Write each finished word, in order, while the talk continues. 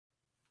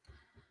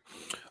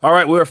All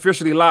right, we're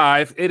officially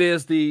live. It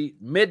is the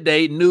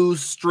midday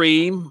news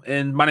stream,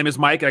 and my name is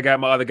Mike. I got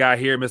my other guy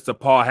here, Mr.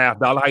 Paul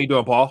Halfdollar. How you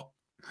doing, Paul?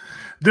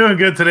 Doing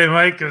good today,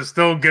 Mike. I'm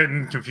still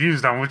getting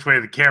confused on which way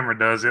the camera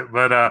does it,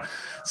 but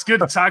it's good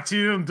to talk to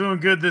you. I'm doing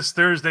good this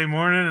Thursday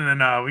morning,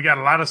 and we got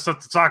a lot of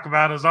stuff to talk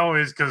about as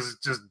always because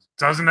it just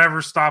doesn't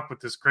ever stop with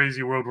this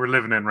crazy world we're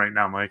living in right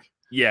now, Mike.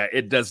 Yeah,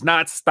 it does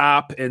not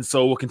stop, and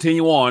so we'll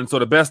continue on. So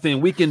the best thing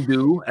we can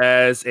do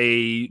as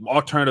a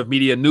alternative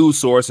media news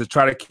source is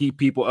try to keep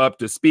people up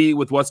to speed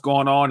with what's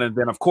going on, and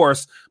then, of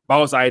course,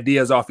 bounce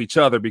ideas off each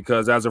other,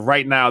 because as of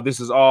right now, this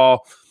is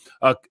all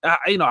I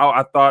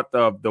thought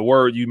the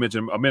word you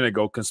mentioned a minute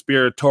ago,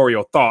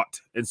 conspiratorial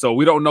thought. And so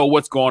we don't know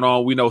what's going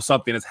on. We know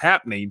something is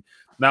happening.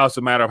 Now it's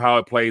a matter of how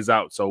it plays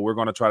out. So we're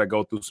going to try to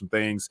go through some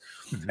things.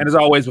 Mm-hmm. And as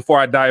always, before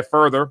I dive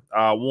further,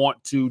 I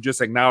want to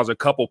just acknowledge a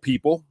couple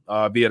people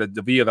via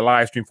the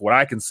live stream for what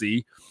I can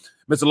see.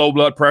 Mr. Low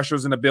Blood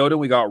Pressure's in the building.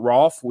 We got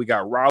Rolf. We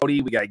got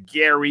Rowdy. We got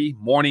Gary,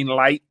 Morning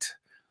Light.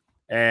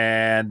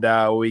 And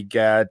we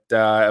got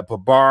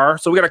Babar.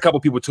 So we got a couple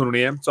people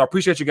tuning in. So I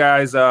appreciate you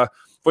guys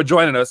for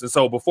joining us. And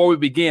so before we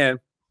begin,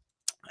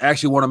 I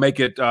actually want to make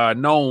it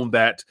known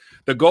that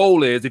the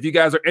goal is, if you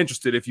guys are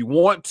interested, if you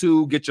want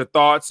to get your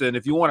thoughts and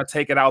if you want to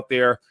take it out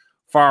there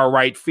far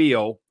right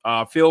field,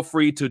 feel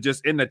free to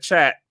just in the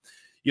chat,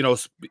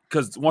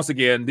 because once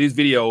again, these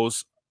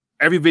videos,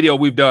 every video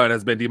we've done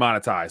has been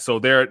demonetized. So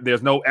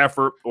there's no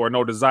effort or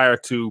no desire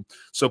to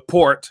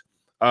support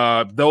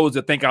those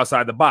that think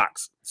outside the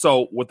box.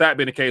 So with that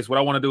being the case, what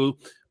I want to do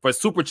for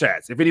super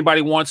chats, if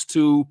anybody wants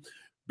to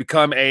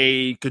become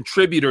a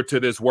contributor to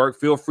this work,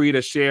 feel free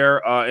to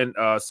share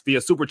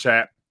via super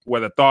chat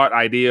with a thought,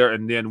 idea,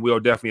 and then we'll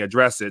definitely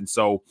address it. And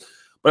so,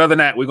 but other than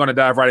that, we're going to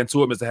dive right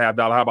into it, Mr.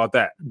 Halfdollar. How about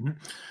that? Mm-hmm.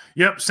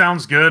 Yep,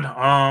 sounds good.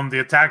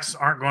 The attacks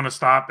aren't going to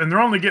stop, and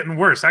they're only getting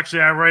worse.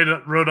 Actually, I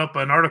wrote up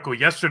an article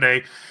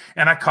yesterday,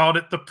 and I called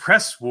it the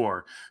press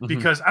war,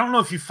 because I don't know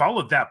if you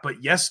followed that,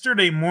 but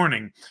yesterday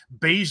morning,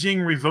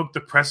 Beijing revoked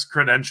the press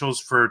credentials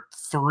for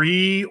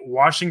 3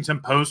 Washington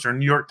Post or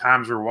New York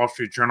Times or Wall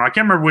Street Journal. I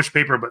can't remember which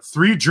paper, but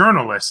 3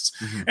 journalists.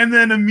 And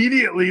then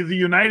immediately the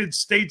United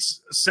States,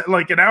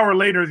 like an hour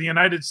later, the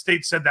United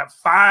States said that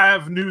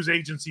 5 news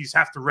agencies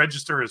have to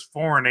register as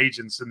foreign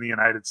agents in the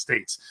United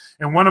States.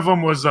 And one of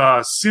them was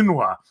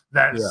Xinhua,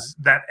 that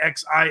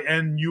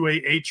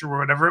Xinuah or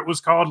whatever it was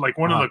called, like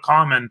one of the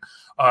common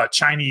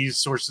Chinese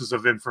sources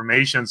of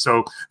information.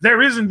 So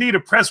there is indeed a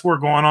press war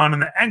going on.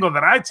 And the angle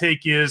that I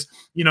take is,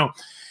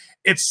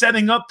 it's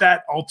setting up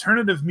that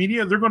alternative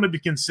media. They're going to be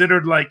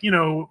considered like,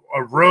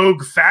 a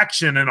rogue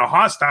faction and a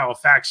hostile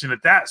faction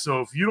at that. So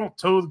if you don't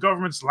toe the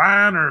government's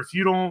line, or if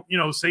you don't,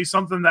 say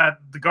something that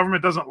the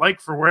government doesn't like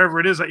for wherever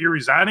it is that you're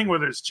residing,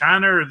 whether it's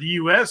China or the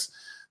US,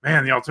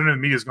 man, the alternative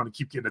media is going to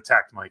keep getting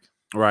attacked, Mike.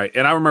 Right.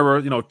 And I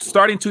remember,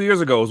 starting 2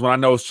 years ago is when I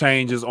noticed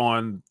changes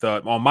on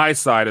my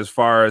side as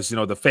far as,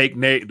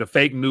 the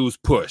fake news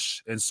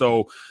push. And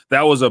so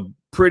that was a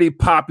pretty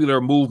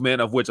popular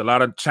movement, of which a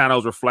lot of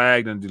channels were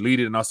flagged and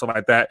deleted and all stuff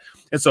like that.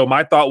 And so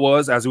my thought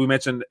was, as we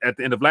mentioned at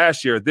the end of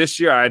last year, this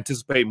year I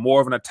anticipate more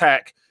of an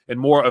attack and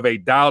more of a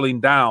dialing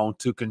down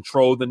to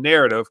control the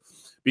narrative,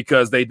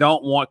 because they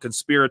don't want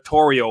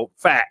conspiratorial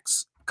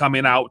facts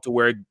coming out to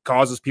where it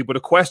causes people to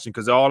question,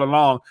 because all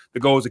along the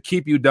goal is to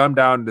keep you dumbed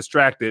down and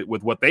distracted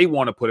with what they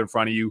want to put in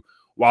front of you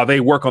while they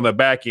work on the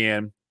back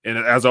end, and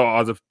as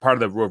a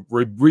part of the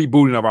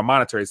rebooting of our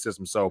monetary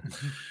system. So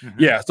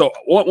yeah, so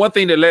one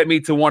thing that led me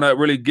to want to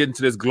really get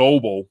into this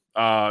global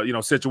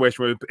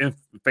situation we're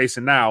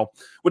facing now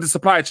with the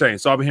supply chain.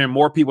 So I've been hearing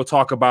more people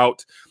talk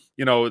about,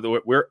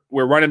 we're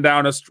running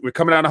down we're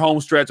coming down the home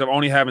stretch of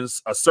only having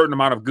a certain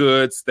amount of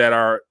goods that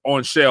are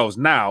on shelves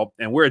now,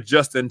 and we're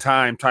just in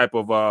time type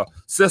of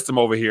system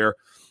over here.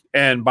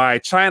 And by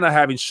China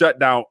having shut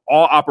down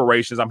all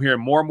operations, I'm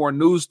hearing more and more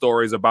news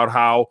stories about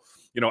how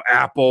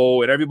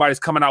Apple and everybody's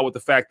coming out with the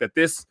fact that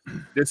this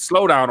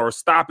slowdown or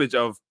stoppage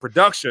of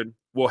production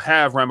will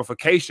have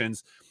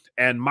ramifications.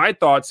 And my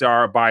thoughts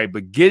are, by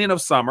beginning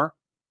of summer,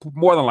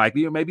 more than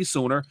likely, or maybe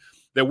sooner,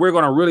 that we're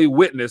going to really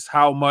witness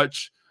how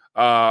much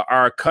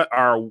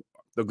the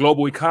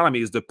global economy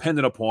is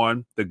dependent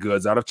upon the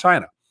goods out of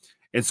China.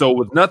 And so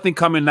with nothing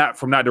coming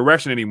from that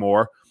direction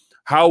anymore,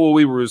 how will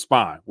we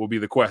respond will be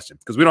the question,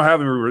 because we don't have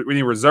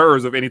any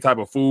reserves of any type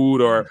of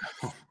food or,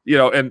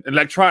 and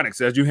electronics,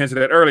 as you hinted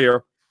at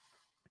earlier.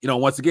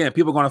 Once again,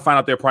 people are going to find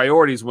out their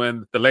priorities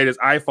when the latest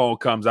iPhone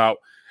comes out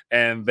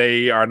and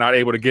they are not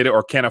able to get it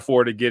or can't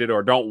afford to get it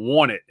or don't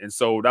want it. And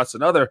so that's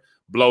another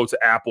blow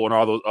to Apple and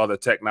all those other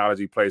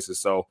technology places.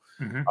 So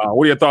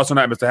what are your thoughts on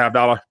that, Mr.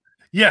 Halfdollar?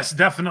 Yes,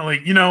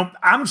 definitely.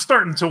 I'm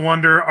starting to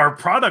wonder, are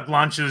product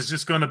launches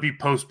just going to be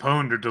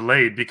postponed or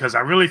delayed? Because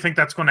I really think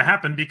that's going to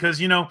happen, because,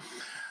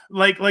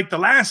 like the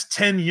last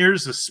 10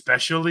 years,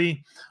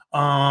 especially,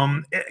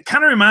 It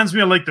kind of reminds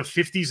me of like the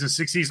 50s and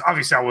 60s.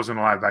 Obviously, I wasn't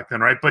alive back then,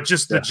 right? But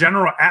just the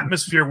general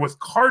atmosphere with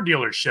car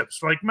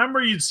dealerships. Like,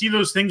 remember you'd see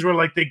those things where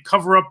like they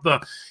cover up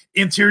the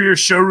interior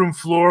showroom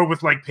floor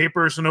with like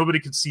paper so nobody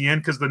could see in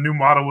because the new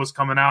model was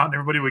coming out and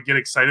everybody would get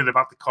excited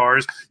about the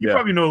cars. You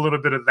probably know a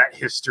little bit of that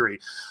history,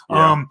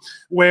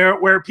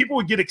 where people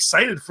would get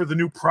excited for the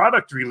new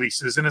product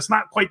releases, and it's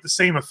not quite the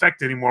same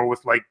effect anymore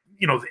with like,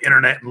 you know, the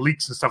internet and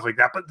leaks and stuff like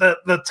that. But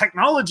the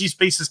technology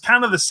space is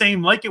kind of the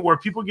same, like it, where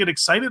people get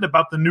excited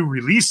about the new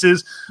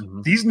releases.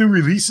 These new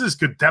releases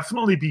could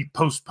definitely be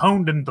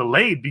postponed and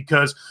delayed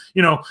because,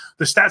 you know,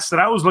 the stats that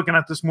I was looking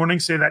at this morning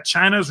say that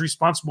China is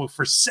responsible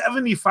for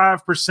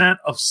 75%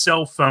 of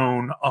cell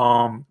phone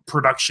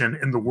production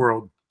in the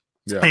world.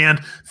 And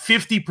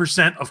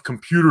 50% of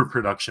computer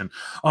production.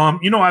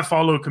 You know, I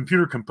follow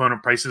computer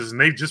component prices, and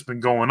they've just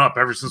been going up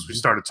ever since we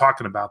started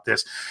talking about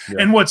this.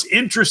 And what's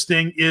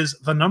interesting is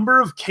the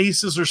number of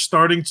cases are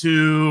starting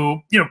to,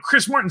 you know,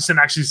 Chris Mortensen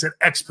actually said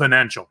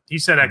exponential. He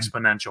said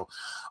exponential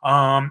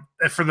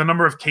for the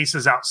number of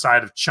cases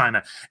outside of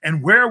China.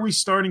 And where are we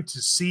starting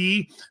to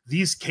see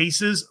these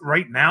cases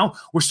right now?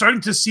 We're starting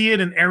to see it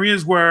in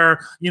areas where,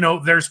 you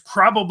know, there's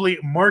probably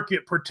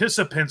market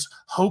participants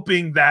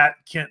hoping that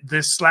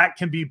this slack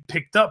can be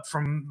picked up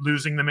from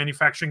losing the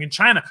manufacturing in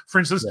China. For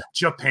instance,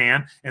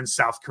 Japan and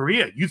South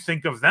Korea. You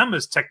think of them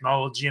as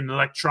technology and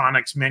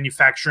electronics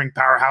manufacturing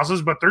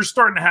powerhouses, but they're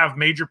starting to have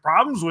major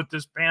problems with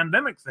this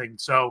pandemic thing.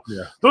 So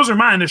those are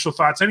my initial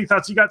thoughts. Any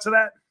thoughts you got to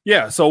that?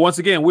 Yeah. So once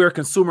again, we're a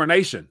consumer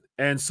nation.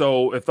 And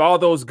so if all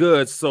those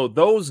goods, for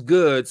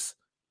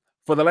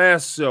the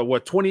last,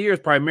 20 years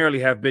primarily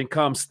have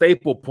become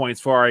staple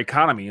points for our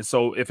economy. And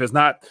so if it's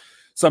not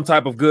some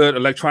type of good,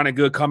 electronic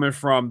good coming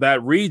from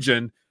that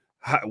region,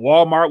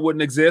 Walmart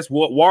wouldn't exist.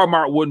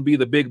 Walmart wouldn't be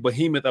the big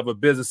behemoth of a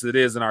business it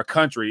is in our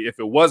country if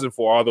it wasn't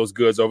for all those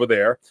goods over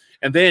there.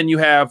 And then you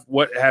have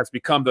what has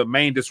become the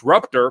main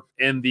disruptor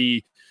in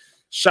the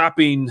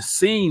shopping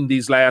scene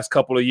these last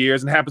couple of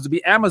years, and happens to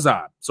be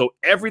Amazon. So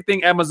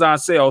everything Amazon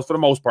sells, for the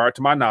most part,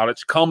 to my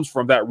knowledge, comes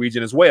from that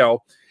region as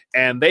well.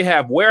 And they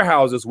have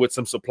warehouses with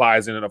some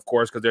supplies in it, of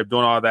course, because they're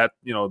doing all that,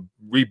 you know,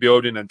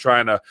 rebuilding and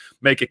trying to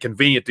make it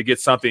convenient to get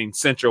something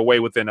sent your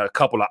way within a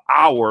couple of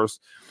hours.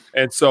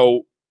 And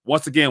so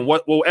once again,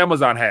 what will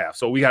Amazon have?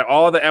 So we got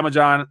all the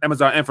Amazon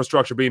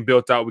infrastructure being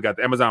built out. We got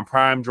the Amazon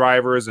Prime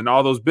drivers and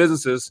all those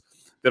businesses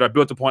that are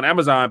built upon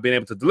Amazon being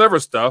able to deliver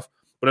stuff.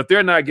 But if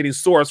they're not getting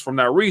sourced from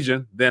that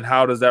region, then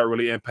how does that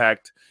really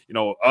impact, you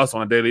know, us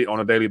on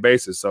a daily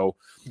basis? So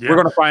we're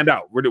going to find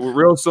out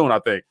real soon, I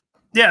think.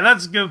 Yeah,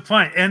 that's a good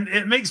point. And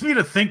it makes me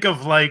to think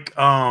of like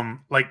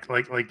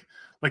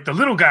the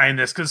little guy in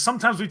this, because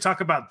sometimes we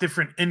talk about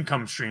different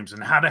income streams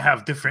and how to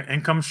have different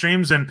income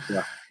streams. And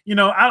you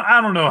know,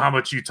 I don't know how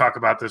much you talk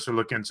about this or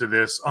look into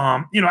this.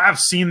 You know, I've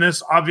seen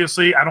this.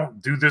 Obviously, I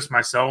don't do this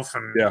myself,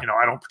 and you know,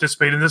 I don't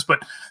participate in this.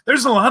 But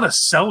there's a lot of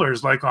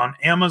sellers like on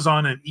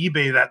Amazon and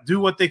eBay that do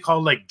what they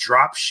call like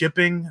drop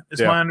shipping,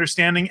 is my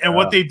understanding. And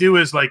what they do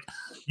is like,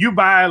 you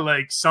buy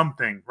like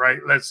something, right?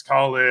 Let's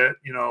call it,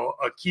 you know,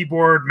 a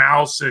keyboard,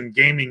 mouse, and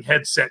gaming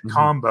headset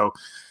combo.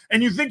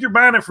 And you think you're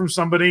buying it from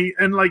somebody,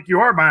 and like you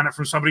are buying it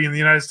from somebody in the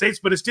United States,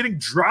 but it's getting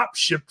drop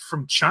shipped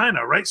from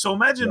China, right? So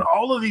imagine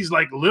all of these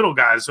like little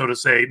guys, so to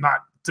say,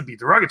 not to be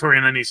derogatory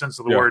in any sense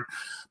of the word,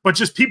 but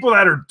just people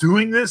that are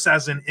doing this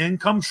as an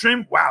income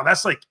stream. Wow,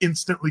 that's like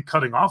instantly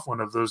cutting off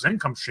one of those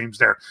income streams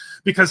there.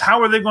 Because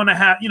how are they going to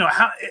have, you know,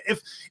 how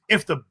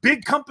if the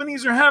big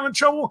companies are having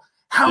trouble,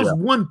 how's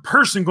one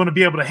person going to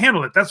be able to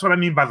handle it? That's what I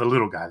mean by the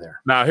little guy there.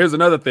 Now, here's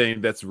another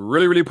thing that's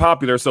really, really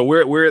popular. So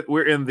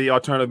we're in the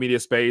alternative media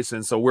space,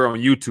 and so we're on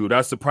YouTube.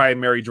 That's the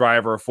primary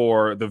driver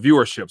for the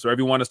viewership. So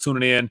everyone is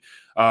tuning in.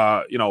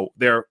 You know,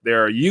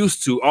 they're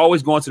used to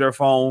always going to their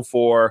phone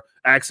for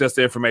access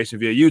to information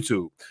via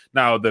YouTube.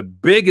 Now, the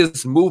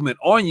biggest movement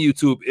on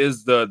YouTube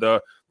is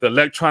the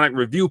electronic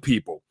review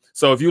people.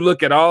 So if you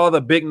look at all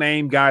the big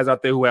name guys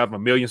out there who have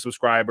 1 million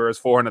subscribers,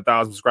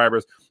 400,000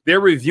 subscribers,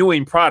 they're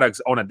reviewing products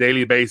on a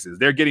daily basis.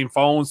 They're getting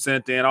phones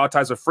sent in, all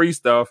types of free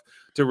stuff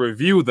to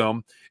review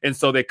them. And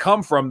so they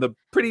come from the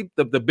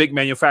big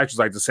manufacturers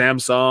like the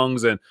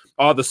Samsungs and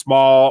all the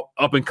small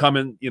up and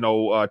coming, you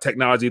know,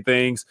 technology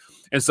things.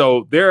 And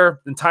so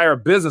their entire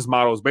business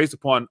model is based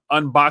upon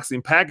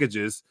unboxing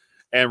packages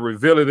and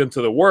revealing them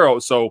to the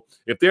world. So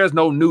if there's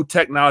no new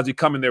technology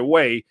coming their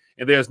way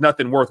and there's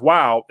nothing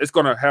worthwhile, it's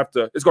going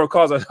to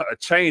cause a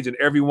change in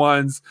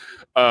everyone's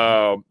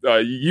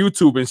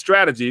YouTube and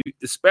strategy,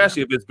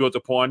 especially if it's built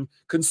upon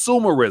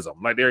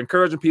consumerism. Like they're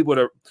encouraging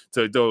people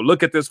to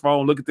look at this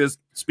phone, look at this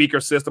speaker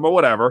system or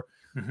whatever.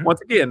 Once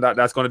again,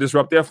 that's going to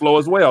disrupt their flow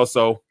as well.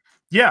 So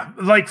yeah,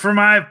 like for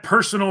my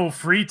personal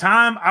free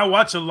time, I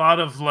watch a lot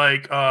of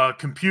like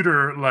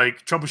computer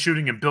like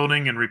troubleshooting and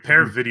building and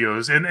repair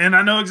videos. And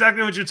I know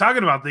exactly what you're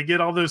talking about. They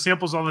get all those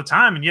samples all the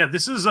time. And yeah,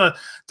 this is a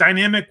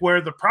dynamic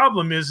where the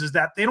problem is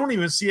that they don't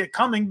even see it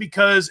coming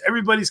because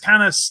everybody's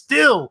kind of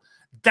still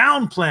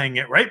downplaying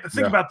it, right? But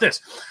think about this.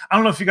 I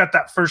don't know if you got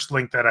that first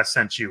link that I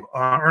sent you,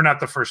 or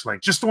not the first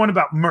link, just the one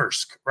about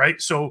Maersk,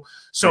 right? So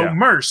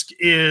Maersk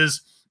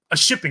is a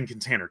shipping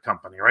container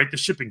company, right? The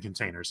shipping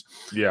containers.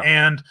 Yeah.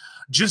 And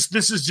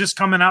this is just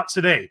coming out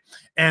today.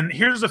 And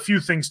here's a few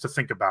things to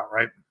think about,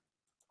 right?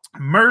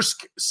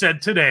 Maersk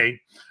said today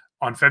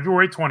on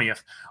February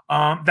 20th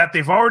that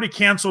they've already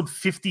canceled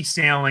 50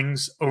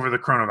 sailings over the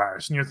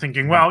coronavirus. And you're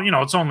thinking, well, you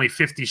know, it's only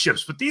 50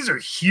 ships, but these are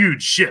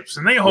huge ships.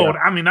 And they hold,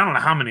 I mean, I don't know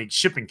how many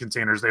shipping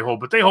containers they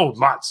hold, but they hold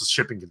lots of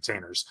shipping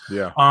containers.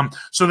 Yeah.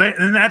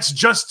 And that's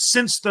just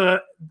since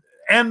the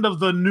end of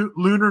the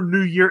Lunar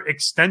New Year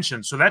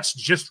extension. So that's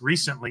just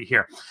recently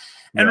here.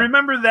 And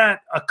remember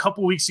that a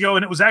couple weeks ago,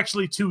 and it was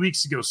actually 2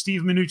 weeks ago,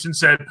 Steve Mnuchin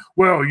said,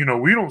 well, you know,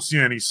 we don't see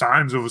any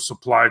signs of a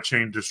supply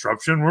chain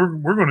disruption.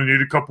 We're going to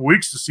need a couple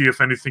weeks to see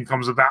if anything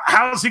comes about.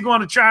 How is he going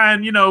to try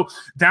and, you know,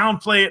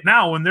 downplay it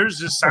now when there's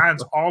just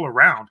signs all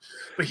around?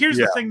 But here's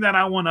the thing that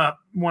I want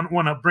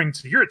to bring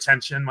to your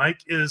attention,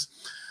 Mike, is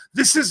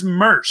this is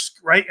Maersk,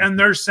 right? And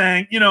they're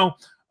saying, you know,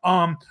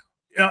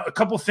 a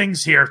couple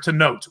things here to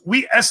note.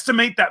 We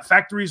estimate that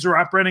factories are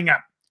operating at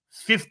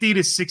 50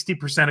 to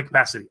 60% of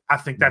capacity. I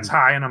think that's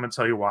high, and I'm going to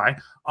tell you why.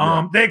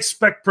 They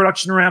expect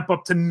production to ramp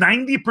up to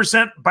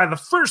 90% by the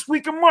first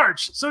week of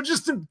March. So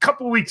just a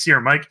couple weeks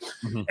here, Mike.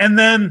 And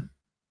then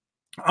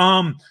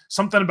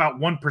something about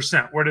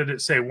 1%. Where did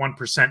it say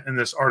 1% in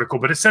this article?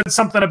 But it said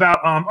something about,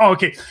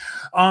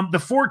 the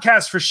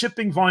forecast for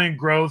shipping volume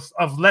growth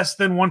of less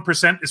than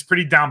 1% is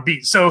pretty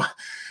downbeat. So,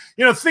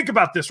 you know, think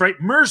about this, right?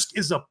 Maersk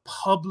is a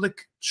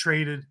public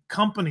traded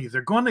company.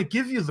 They're going to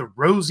give you the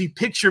rosy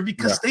picture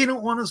because they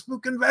don't want to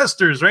spook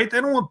investors, right? They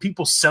don't want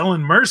people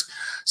selling Maersk.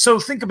 So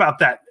think about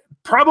that.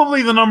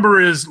 Probably the number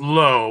is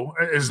lower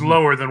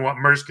than what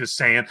Maersk is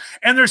saying.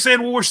 And they're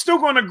saying, well, we're still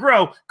going to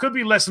grow. Could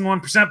be less than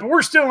 1%, but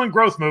we're still in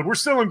growth mode. We're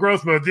still in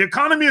growth mode. The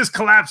economy is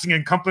collapsing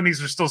and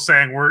companies are still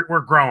saying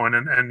we're growing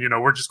and you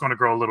know, we're just going to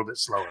grow a little bit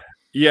slower.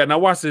 Yeah. Now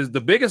watch this. The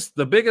biggest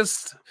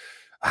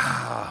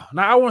now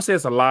I won't say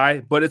it's a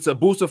lie, but it's a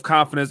boost of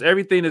confidence.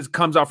 Everything that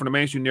comes out from the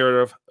mainstream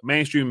narrative,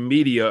 mainstream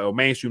media or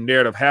mainstream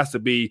narrative has to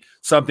be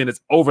something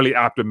that's overly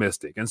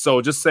optimistic. And so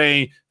just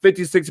saying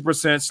 50, 60%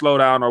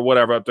 slowdown or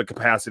whatever up to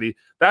capacity,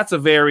 that's a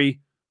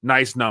very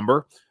nice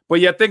number.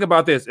 But yet think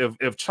about this.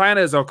 If China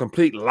is on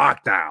complete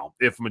lockdown,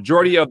 if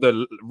majority of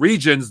the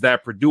regions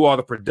that do all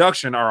the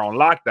production are on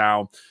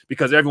lockdown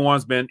because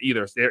everyone's been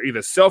either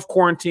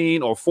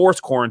self-quarantine or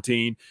forced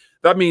quarantine,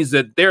 that means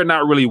that they're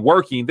not really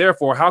working.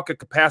 Therefore, how could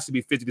capacity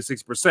be 50 to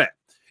 60%?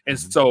 And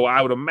so I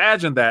would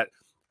imagine that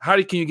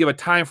can you give a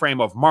time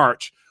frame of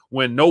March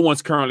when no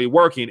one's currently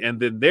working, and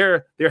then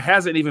there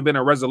hasn't even been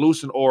a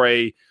resolution or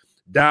a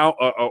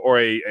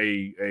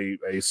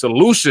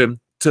solution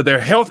to their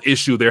health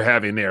issue they're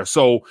having there.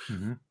 So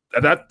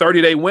that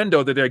 30-day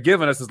window that they're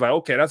giving us is like,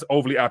 okay, that's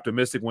overly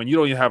optimistic when you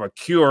don't even have a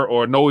cure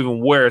or know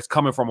even where it's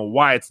coming from or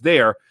why it's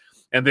there.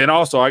 And then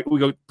also, we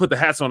go put the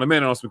hats on a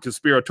minute on some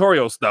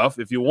conspiratorial stuff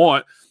if you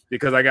want,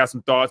 because I got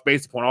some thoughts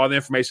based upon all the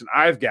information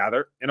I've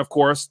gathered. And of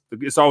course,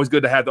 it's always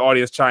good to have the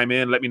audience chime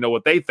in, let me know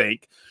what they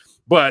think.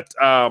 But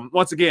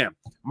once again,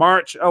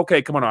 March,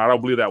 okay, come on, I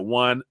don't believe that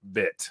one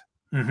bit.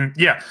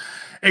 Yeah,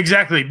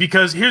 exactly.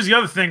 Because here's the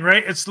other thing,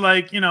 right? It's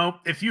like, you know,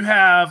 if you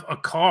have a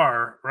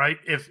car, right?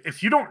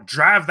 If you don't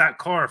drive that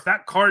car, if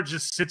that car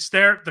just sits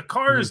there, the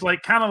car is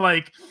like kind of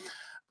like,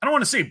 I don't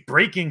want to say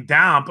breaking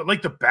down, but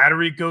like the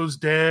battery goes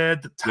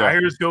dead, the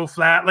tires go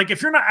flat. Like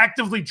if you're not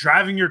actively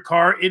driving your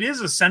car, it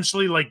is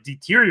essentially like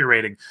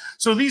deteriorating.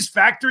 So these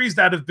factories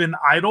that have been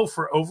idle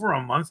for over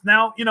a month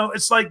now, you know,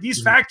 it's like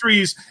these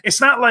factories, it's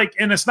not like,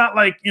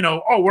 you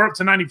know, oh, we're up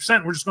to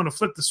 90%. We're just going to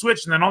flip the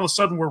switch. And then all of a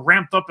sudden we're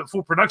ramped up at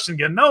full production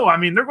again. No, I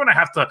mean, they're going to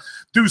have to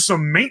do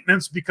some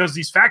maintenance because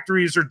these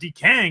factories are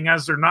decaying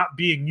as they're not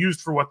being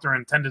used for what they're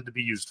intended to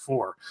be used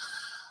for.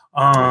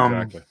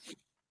 Exactly.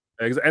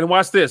 And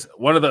watch this.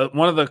 One of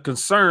the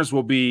concerns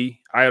will be,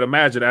 I would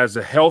imagine, as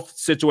the health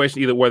situation,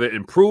 either whether it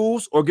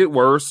improves or get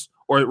worse,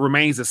 or it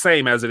remains the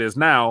same as it is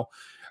now.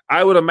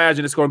 I would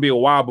imagine it's going to be a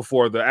while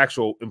before the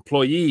actual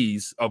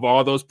employees of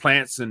all those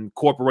plants and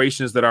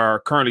corporations that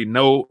are currently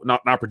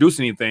not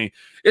producing anything.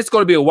 It's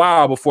going to be a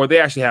while before they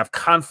actually have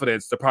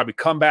confidence to probably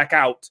come back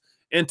out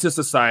into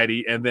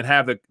society and then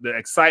have the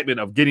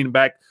excitement of getting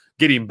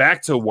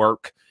back to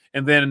work.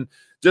 And then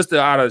just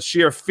out of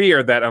sheer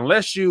fear that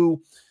unless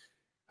you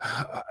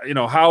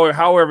know,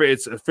 however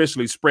it's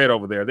officially spread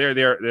over there,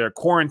 they're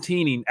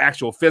quarantining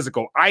actual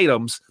physical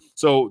items.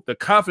 So the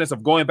confidence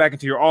of going back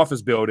into your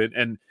office building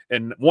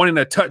and wanting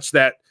to touch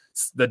the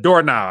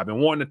doorknob and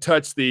wanting to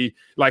touch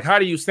how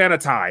do you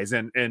sanitize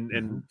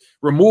and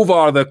remove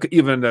all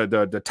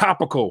the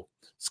topical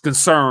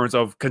concerns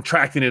of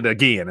contracting it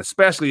again,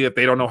 especially if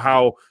they don't know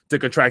how to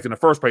contract in the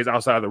first place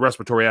outside of the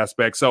respiratory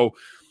aspect. So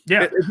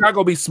yeah, it's not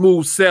going to be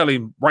smooth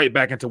sailing right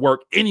back into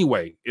work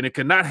anyway. And it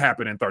cannot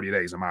happen in 30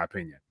 days, in my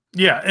opinion.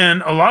 Yeah.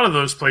 And a lot of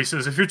those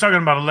places, if you're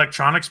talking about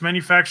electronics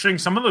manufacturing,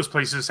 some of those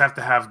places have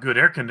to have good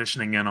air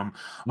conditioning in them.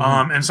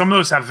 And some of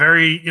those have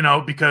very, you know,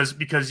 because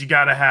you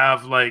got to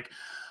have like,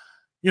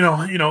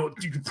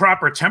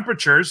 proper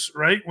temperatures,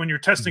 right? When you're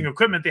testing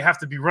equipment, they have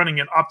to be running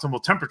at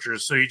optimal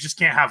temperatures. So you just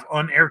can't have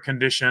unair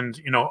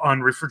conditioned,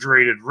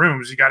 unrefrigerated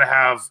rooms. You got to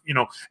have,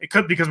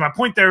 because my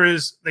point there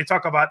is they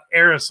talk about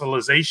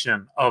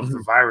aerosolization of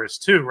the virus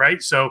too,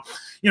 right? So,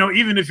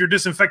 even if you're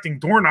disinfecting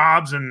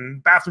doorknobs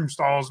and bathroom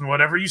stalls and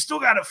whatever, you still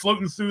got it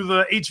floating through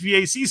the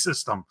HVAC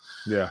system.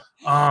 Yeah.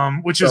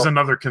 Which is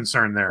another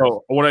concern there.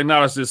 So I want to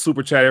acknowledge this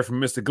super chat here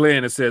from Mr.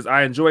 Glenn. It says,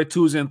 I enjoy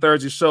Tuesday and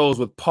Thursday shows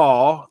with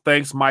Paul.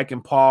 Thanks, Mike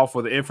and Paul,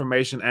 for the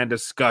information and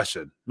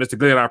discussion. Mr.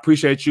 Glenn, I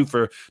appreciate you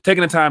for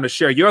taking the time to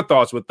share your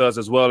thoughts with us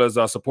as well as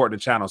supporting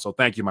the channel. So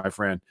thank you, my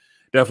friend.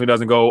 Definitely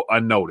doesn't go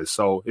unnoticed.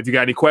 So if you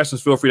got any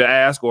questions, feel free to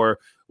ask or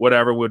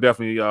whatever. We'll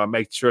definitely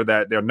make sure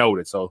that they're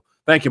noted. So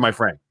thank you, my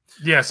friend.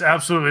 Yes,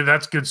 absolutely.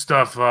 That's good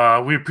stuff.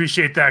 We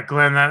appreciate that,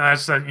 Glenn.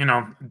 That's don't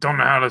know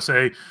how to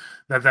say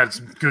that's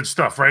good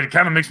stuff, right? It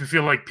kind of makes me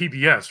feel like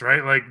PBS,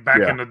 right? Like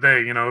back in the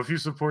day, if you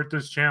support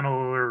this channel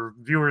or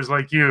viewers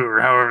like you, or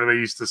however they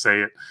used to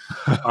say it,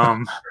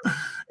 but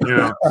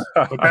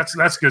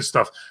that's good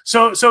stuff.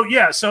 So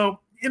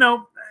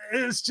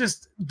it's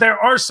just, there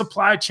are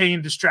supply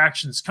chain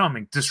disruptions,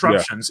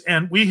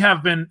 and we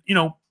have been,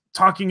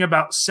 talking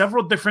about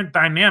several different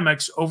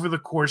dynamics over the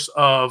course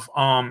of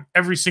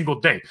every single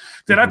day.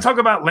 Did I talk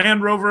about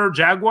Land Rover,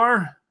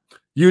 Jaguar?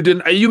 You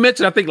didn't. You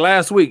mentioned, I think,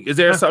 last week. Is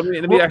there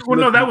something?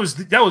 No, that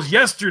was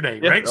yesterday,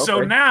 right? Okay.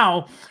 So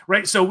now,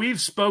 right? So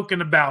we've spoken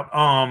about,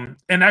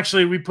 and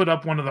actually, we put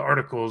up one of the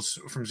articles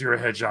from Zero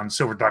Hedge on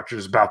Silver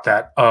Doctors about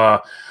that.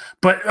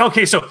 But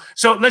okay, so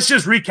let's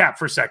just recap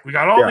for a sec. We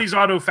got all these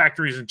auto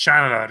factories in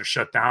China that are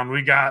shut down.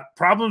 We got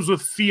problems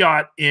with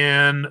Fiat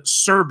in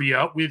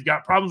Serbia. We've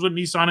got problems with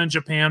Nissan in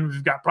Japan.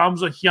 We've got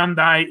problems with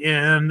Hyundai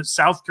in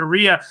South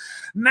Korea.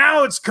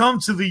 Now it's come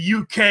to the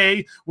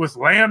UK with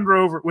Land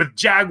Rover, with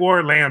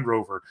Jaguar Land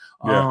Rover.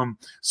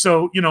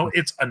 So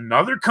it's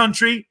another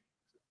country,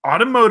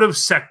 automotive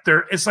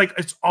sector. It's like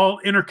it's all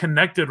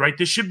interconnected, right?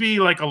 This should be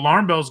like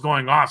alarm bells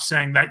going off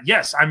saying that,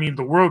 yes, I mean,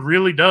 the world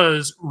really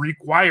does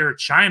require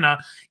China.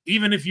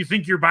 Even if you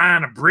think you're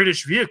buying a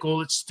British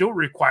vehicle, it still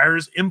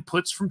requires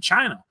inputs from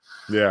China.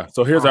 Yeah.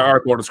 So here's our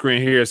article on the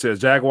screen here. It says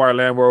Jaguar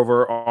Land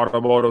Rover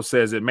Automotive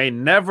says it may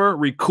never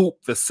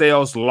recoup the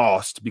sales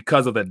lost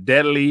because of the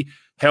deadly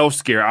health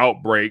scare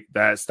outbreak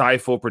that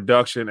stifled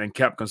production and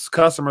kept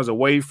customers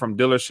away from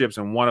dealerships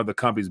in one of the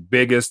company's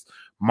biggest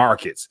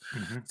markets.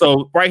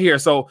 So right here.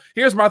 So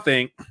here's my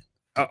thing.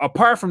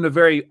 Apart from the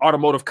very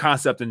automotive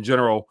concept in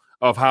general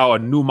of how a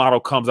new model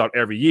comes out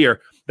every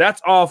year,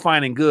 that's all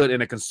fine and good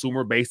in a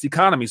consumer-based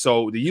economy.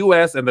 So the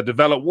U.S. and the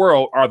developed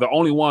world are the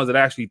only ones that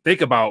actually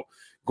think about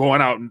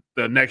going out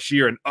the next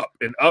year and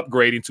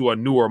upgrading to a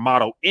newer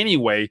model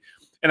anyway.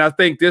 And I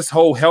think this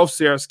whole health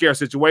scare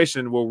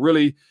situation will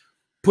really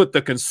put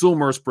the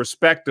consumer's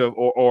perspective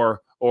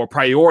or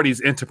priorities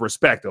into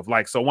perspective.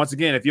 Like, so once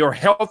again, if your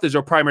health is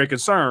your primary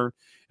concern,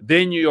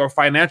 then your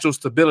financial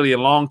stability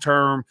and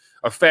long-term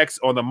effects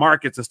on the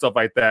markets and stuff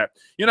like that,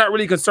 you're not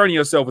really concerning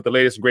yourself with the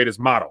latest and greatest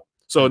model.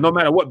 So no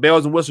matter what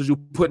bells and whistles you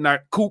put in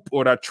that coupe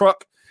or that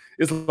truck,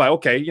 it's like,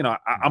 okay,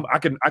 I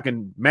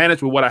can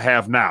manage with what I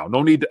have now.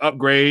 No need to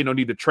upgrade, no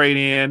need to trade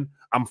in.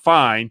 I'm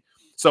fine.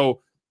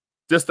 So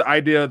just the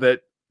idea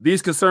that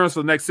these concerns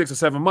for the next 6 or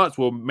 7 months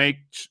will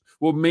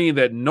mean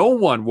that no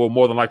one will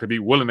more than likely be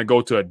willing to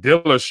go to a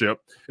dealership,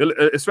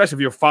 especially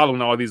if you're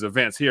following all these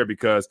events here,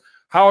 because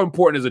how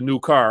important is a new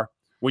car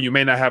when you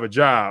may not have a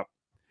job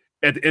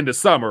at the end of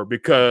summer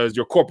because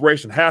your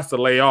corporation has to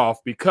lay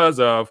off because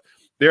of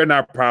they're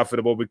not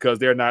profitable, because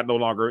they're not no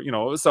longer,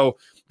 so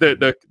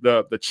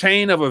the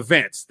chain of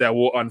events that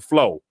will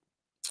unflow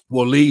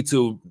will lead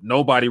to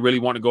nobody really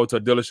want to go to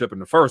a dealership in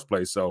the first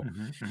place. So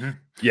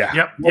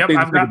Yep.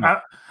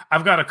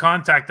 I've got a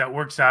contact that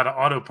works at an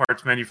auto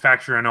parts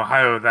manufacturer in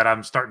Ohio that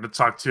I'm starting to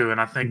talk to. And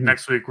I think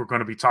next week we're going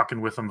to be talking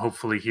with them,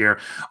 hopefully here.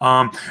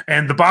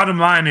 And the bottom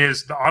line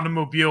is the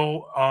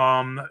automobile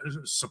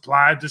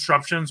supply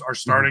disruptions are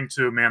starting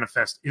to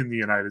manifest in the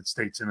United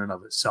States in and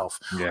of itself.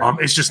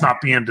 It's just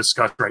not being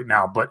discussed right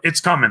now, but it's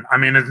coming. I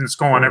mean, it's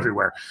going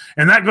everywhere.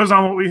 And that goes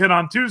on what we hit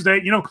on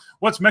Tuesday.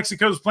 What's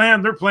Mexico's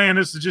plan? Their plan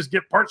is to just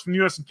get parts from the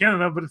U.S. and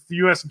Canada. But if the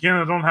U.S. and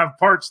Canada don't have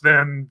parts,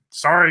 then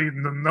sorry,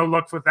 no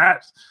luck with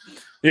that.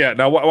 Yeah.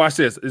 Now watch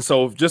this. And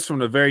so just from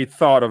the very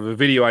thought of the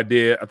video I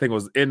did, I think it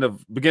was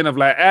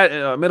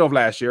middle of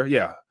last year.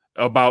 Yeah.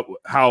 About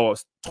how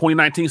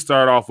 2019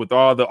 started off with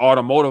all the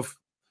automotive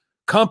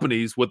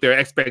companies with their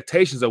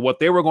expectations of what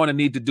they were going to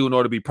need to do in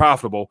order to be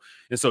profitable.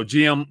 And so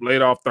GM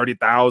laid off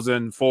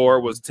 30,000,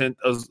 Ford was 10.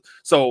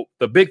 So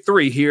the big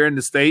three here in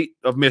the state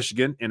of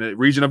Michigan, in the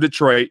region of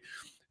Detroit,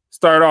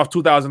 started off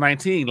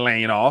 2019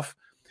 laying off.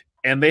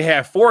 And they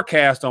had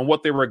forecast on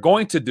what they were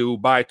going to do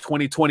by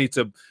 2020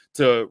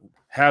 to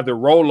have the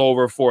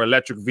rollover for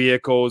electric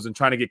vehicles and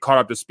trying to get caught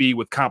up to speed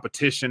with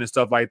competition and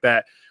stuff like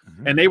that.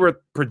 And they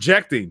were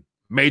projecting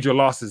major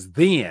losses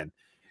then.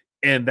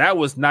 And that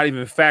was not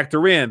even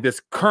factor in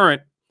this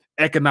current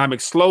economic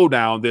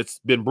slowdown that's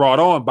been brought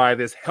on by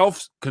this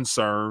health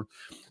concern.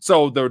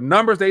 So the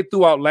numbers they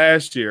threw out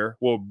last year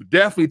will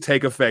definitely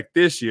take effect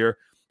this year.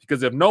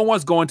 because if no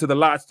one's going to the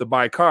lots to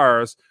buy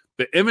cars,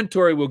 the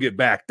inventory will get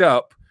backed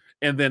up,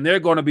 and then they're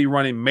going to be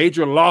running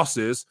major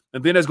losses,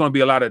 and then there's going to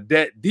be a lot of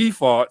debt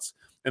defaults,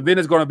 and then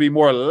there's going to be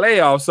more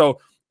layoffs. So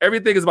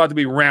everything is about to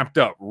be ramped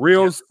up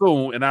real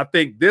soon, and I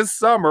think this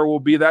summer will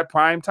be that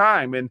prime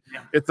time, and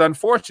it's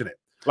unfortunate.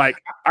 Like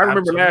I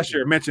remember last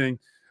year mentioning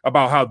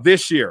about how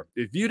this year,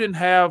 if you didn't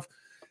have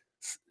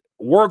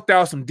worked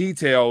out some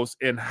details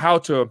in how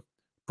to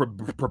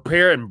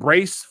prepare and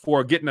brace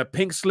for getting a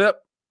pink slip,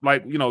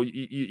 like, you know,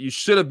 you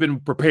should have been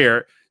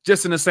prepared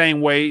just in the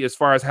same way as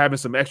far as having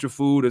some extra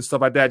food and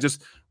stuff like that.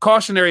 Just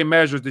cautionary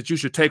measures that you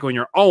should take on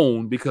your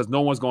own because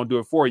no one's going to do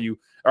it for you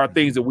are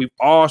things that we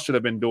all should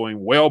have been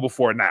doing well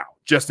before now,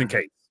 just in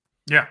case.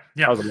 Yeah.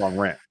 That was a long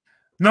rant.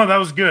 No, that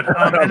was good.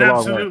 And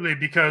absolutely,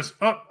 because,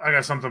 I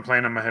got something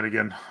playing in my head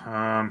again.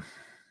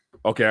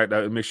 Okay,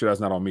 make sure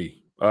that's not on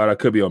me. That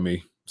could be on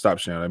me. Stop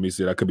sharing. Let me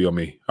see. That could be on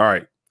me. All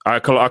right. I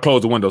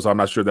closed the window, so I'm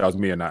not sure that was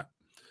me or not.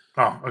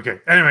 Oh, okay.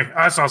 Anyway,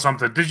 I saw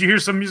something. Did you hear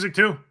some music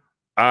too?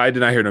 I did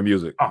not hear no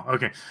music. Oh,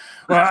 okay.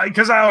 Well,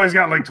 because I always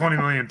got like 20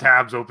 million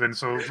tabs open.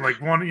 So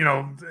like one, you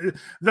know,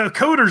 the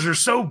coders are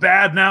so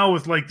bad now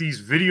with like these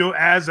video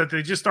ads that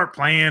they just start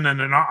playing and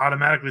they're not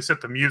automatically set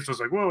to mute. So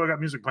it's like, whoa, I got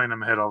music playing in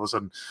my head all of a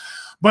sudden.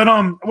 But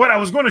what I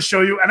was going to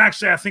show you, and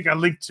actually I think I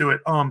linked to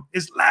it,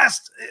 is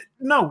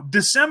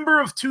December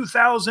of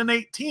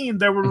 2018,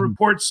 there were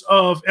reports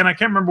of, and I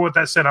can't remember what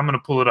that said. I'm going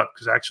to pull it up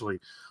because actually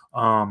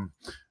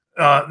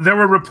there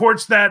were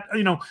reports that,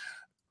 you know,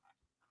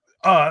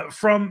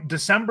 from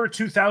December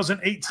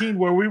 2018,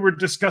 where we were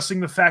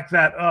discussing the fact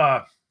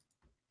that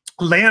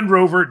Land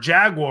Rover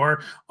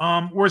Jaguar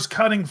was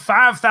cutting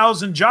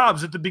 5,000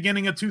 jobs at the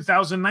beginning of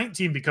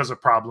 2019 because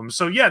of problems.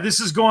 So yeah, this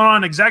is going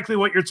on exactly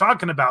what you're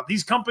talking about.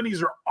 These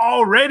companies are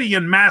already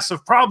in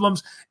massive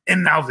problems,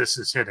 and now this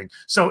is hitting.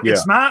 So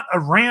it's not a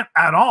rant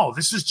at all.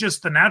 This is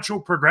just the natural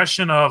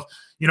progression of,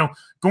 you know,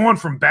 going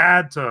from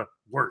bad to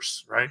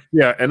worse, right?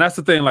 Yeah, and that's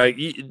the thing. Like,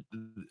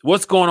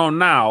 what's going on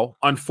now?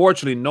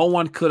 Unfortunately, no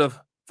one could have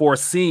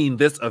foreseen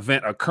this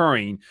event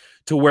occurring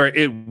to where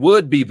it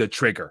would be the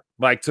trigger.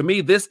 Like, to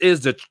me, this is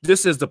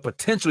the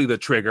potentially the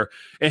trigger.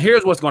 And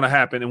here's what's going to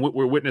happen, and what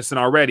we're witnessing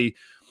already: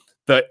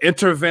 the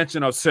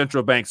intervention of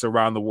central banks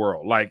around the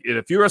world. Like,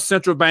 if you're a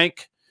central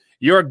bank,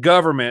 your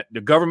government,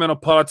 the governmental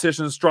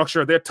politician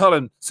structure, they're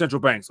telling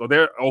central banks, or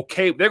they're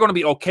going to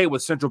be okay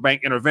with central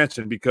bank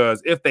intervention,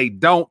 because if they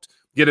don't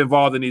get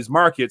involved in these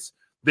markets,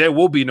 there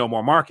will be no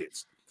more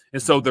markets.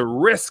 And so the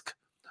risk,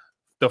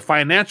 the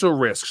financial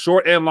risk,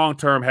 short and long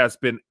term, has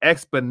been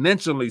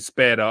exponentially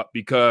sped up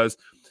because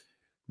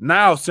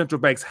now central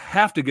banks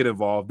have to get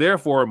involved.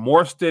 Therefore,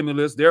 more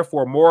stimulus,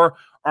 therefore more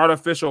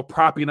artificial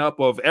propping up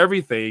of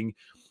everything.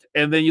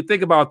 And then you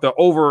think about the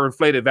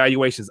overinflated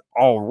valuations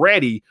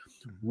already.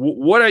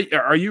 What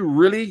are you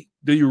really?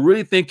 Do you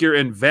really think you're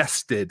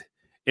invested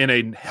in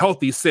a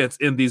healthy sense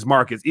in these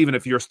markets, even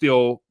if you're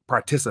still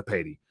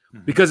participating?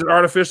 Because it's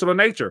artificial in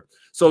nature.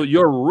 So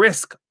your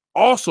risk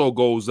also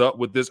goes up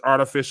with this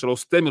artificial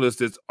stimulus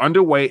that's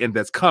underway and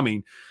that's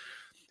coming,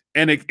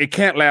 and it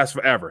can't last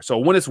forever. So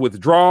when it's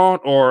withdrawn,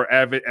 or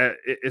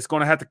it's going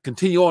to have to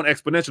continue on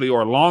exponentially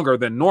or longer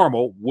than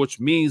normal,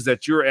 which means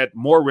that you're at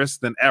more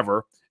risk than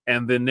ever,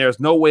 and then there's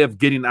no way of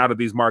getting out of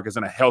these markets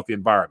in a healthy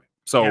environment.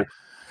 So. Yeah.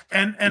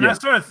 And I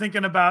started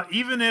thinking about,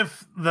 even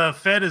if the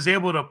Fed is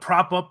able to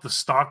prop up the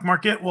stock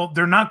market, well,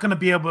 they're not going to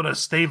be able to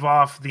stave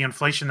off the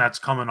inflation that's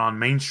coming on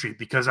Main Street,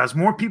 because as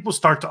more people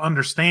start to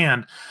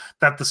understand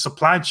that the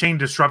supply chain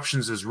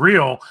disruptions are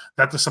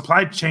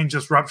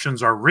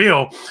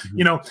real,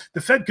 you know,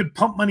 the Fed could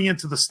pump money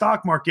into the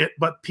stock market,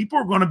 but people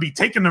are going to be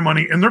taking their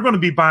money and they're going to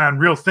be buying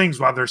real things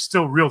while there's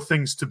still real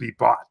things to be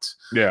bought.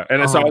 Yeah.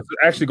 And so I was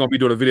actually going to be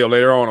doing a video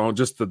later on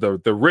just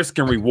the risk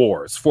and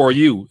rewards for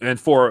you and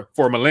for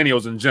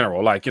millennials in general.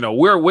 Like, you know,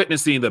 we're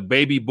witnessing the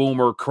baby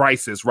boomer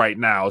crisis right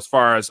now, as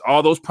far as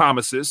all those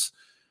promises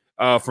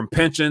from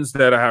pensions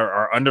that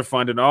are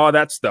underfunded and all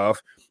that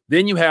stuff.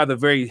 Then you have the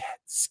very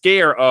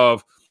scare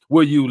of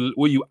will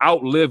you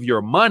outlive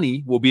your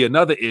money will be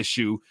another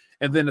issue.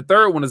 And then the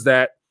third one is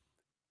that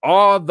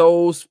all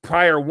those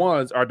prior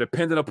ones are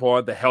dependent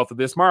upon the health of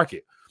this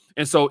market.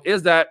 And so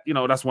is that, you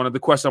know, that's one of the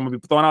questions I'm going to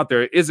be throwing out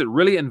there. Is it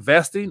really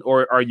investing,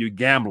 or are you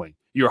gambling?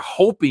 You're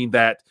hoping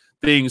that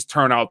things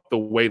turn out the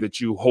way that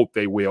you hope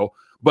they will,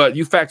 but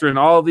you factor in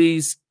all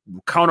these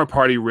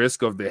counterparty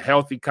risk of the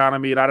health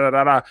economy,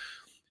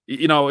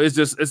 You know,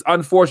 it's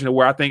unfortunate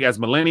where I think as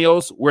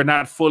millennials, we're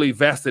not fully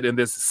vested in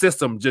this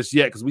system just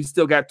yet, because we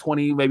still got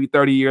 20, maybe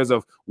 30 years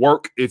of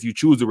work, if you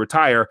choose to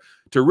retire,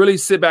 to really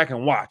sit back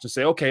and watch and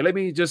say, okay, let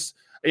me just,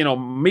 you know,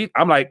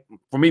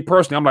 for me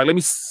personally, I'm like, let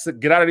me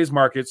get out of these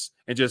markets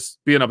and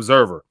just be an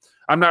observer.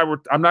 I'm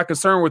not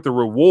concerned with the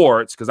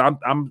rewards, because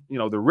I'm you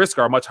know, the risks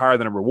are much higher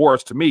than the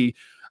rewards to me.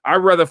 I'd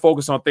rather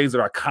focus on things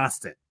that are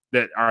constant,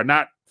 that are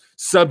not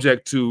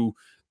subject to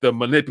the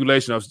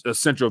manipulation of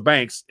central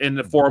banks in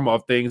the form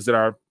of things that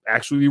are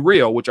actually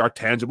real, which are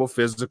tangible,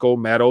 physical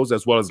metals,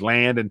 as well as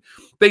land and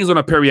things on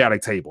a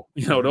periodic table.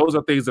 You know, those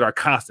are things that are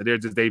constant.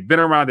 They've been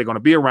around, they're going to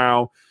be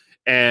around,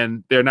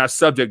 and they're not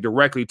subject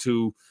directly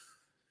to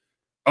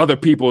other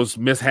people's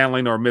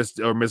mishandling or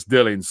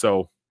misdealing.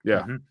 So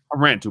yeah, I'm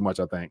ranting too much,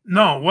 I think.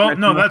 No,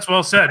 that's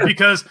well said,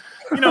 because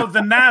the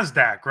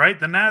NASDAQ, right?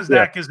 The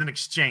NASDAQ is an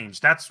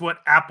exchange. That's what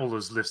Apple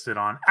is listed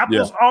on.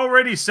 Apple's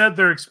already said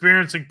they're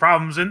experiencing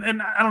problems,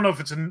 and I don't know if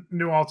it's a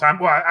new all-time.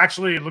 Well,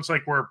 actually, it looks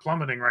like we're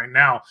plummeting right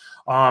now.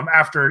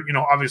 After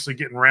obviously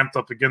getting ramped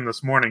up again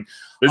this morning.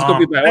 It's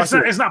gonna be bad.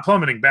 It's not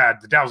plummeting bad.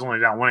 The Dow's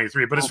only down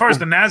 183, but as far as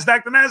the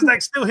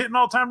NASDAQ's still hitting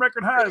all-time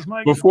record highs,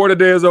 Mike. Before the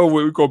day is over,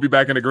 we're gonna be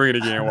back in the green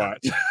again.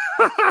 Watch.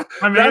 I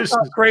mean, that's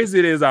how crazy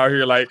it is out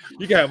here. Like,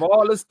 you can have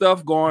all this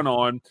stuff going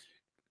on,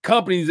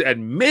 companies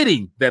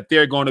admitting that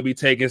they're going to be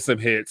taking some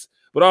hits,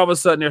 but all of a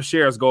sudden their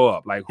shares go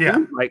up. Like,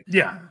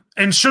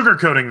 and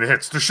sugarcoating the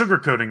hits. They're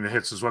sugarcoating the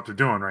hits is what they're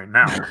doing right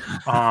now.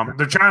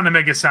 They're trying to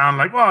make it sound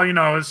like, well,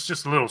 it's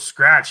just a little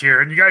scratch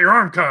here, and you got your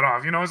arm cut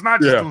off. It's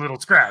not just a little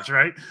scratch,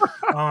 right?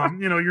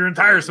 Your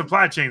entire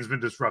supply chain's been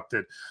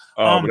disrupted.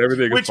 But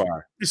everything is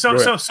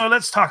fine. So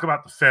let's talk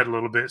about the Fed a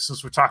little bit,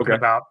 since we're talking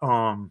about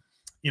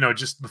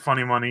just the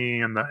funny money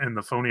and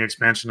the phony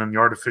expansion and the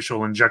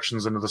artificial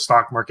injections into the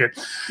stock market.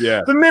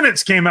 Yeah. The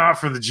minutes came out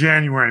for the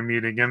January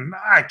meeting, and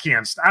I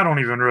don't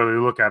even really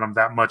look at them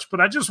that much, but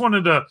I just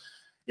wanted to,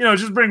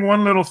 just bring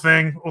one little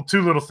thing, or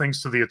two little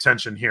things to the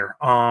attention here.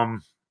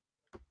 And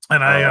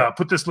I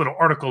put this little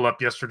article up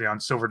yesterday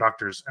on Silver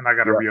Doctors, and I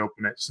got to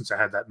reopen it since I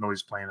had that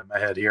noise playing in my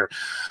head here.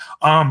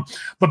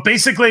 But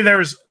basically,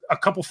 there's a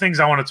couple things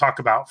I want to talk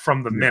about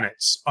from the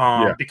minutes,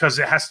 because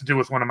it has to do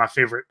with one of my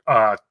favorite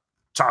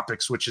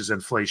topics, which is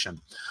inflation.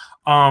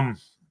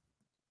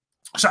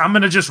 So I'm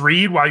going to just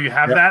read while you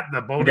have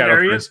the bolded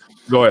areas.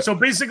 Go ahead. So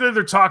basically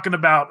they're talking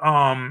about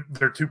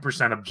their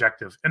 2%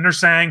 objective. And they're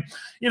saying,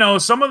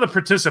 some of the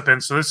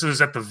participants, so this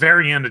is at the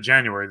very end of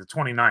January, the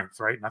 29th,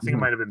 right? And I think it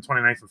might have been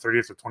 29th and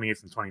 30th or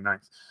 28th and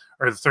 29th,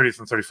 or the 30th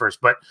and 31st.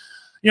 But,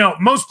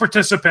 most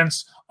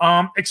participants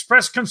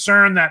expressed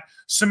concern that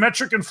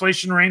symmetric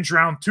inflation range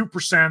around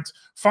 2%,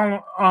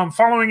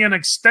 following an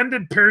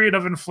extended period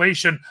of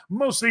inflation,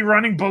 mostly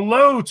running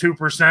below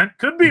 2%,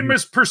 could be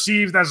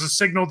misperceived as a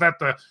signal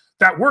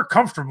that we're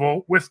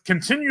comfortable with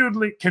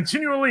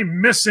continually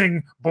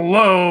missing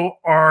below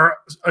our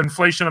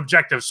inflation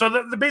objective.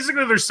 So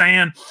basically they're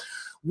saying,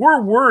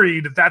 we're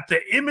worried that the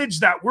image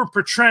that we're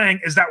portraying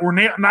is that we're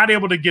not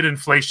able to get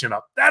inflation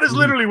up. That is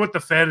literally what the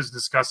Fed is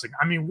discussing.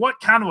 I mean, what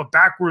kind of a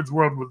backwards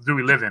world do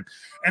we live in?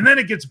 And then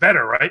it gets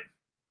better, right?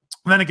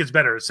 Then it gets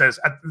better. It says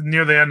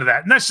near the end of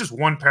that. And that's just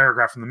one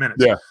paragraph in the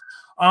minutes.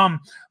 Yeah.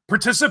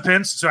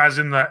 Participants, so as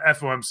in the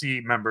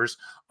FOMC members,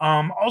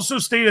 also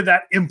stated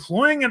that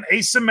employing an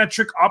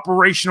asymmetric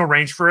operational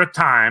range for a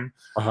time,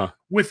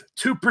 with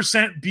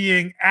 2%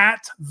 being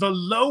at the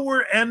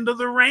lower end of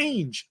the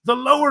range.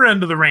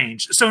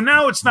 So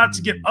now it's not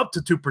to get up to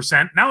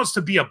 2%. Now it's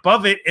to be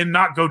above it and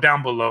not go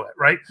down below it,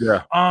 right?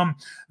 Yeah.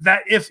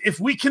 That if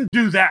we can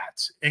do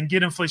that and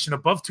get inflation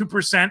above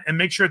 2% and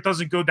make sure it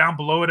doesn't go down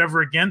below it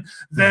ever again,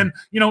 then,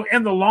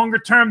 in the longer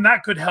term,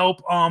 that could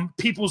help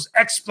people's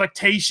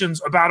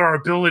expectations about our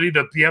ability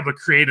to be able to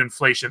create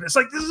inflation. It's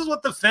like, this is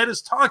what the Fed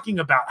is talking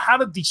about, how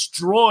to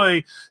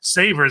destroy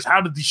savers,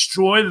 how to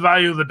destroy the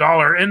value of the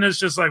dollar. And it's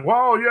just like,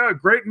 wow, yeah,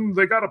 great. And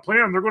they got a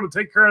plan. They're going to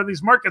take care of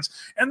these markets.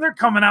 And they're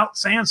coming out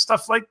saying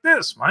stuff like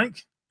this,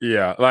 Mike.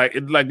 Yeah, like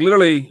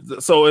literally.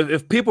 So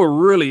if people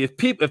really, if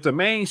the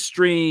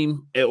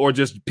mainstream or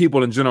just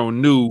people in general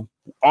knew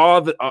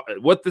all the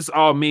what this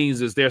all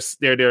means is they're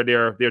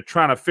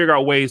trying to figure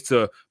out ways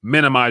to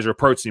minimize your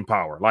purchasing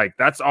power. Like,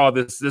 that's all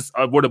this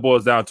what it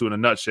boils down to in a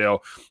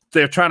nutshell.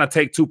 They're trying to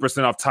take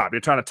 2% off top. They're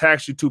trying to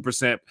tax you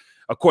 2%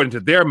 according to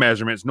their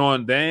measurements,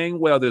 knowing dang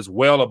well there's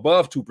well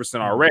above 2%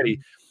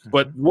 already.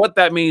 But what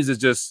that means is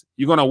just,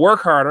 you're going to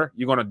work harder,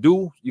 you're going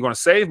to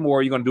save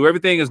more, you're going to do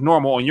everything as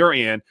normal on your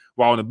end,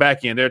 while on the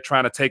back end they're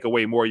trying to take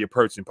away more of your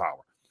purchasing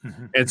power.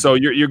 And so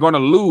you're going to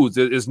lose.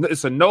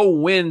 It's a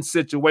no-win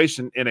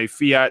situation in a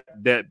fiat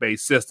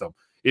debt-based system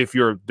if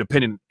you're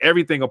depending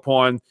everything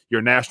upon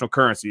your national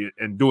currency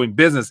and doing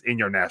business in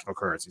your national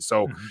currency.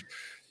 So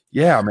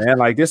yeah, man,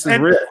 like, this is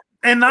real.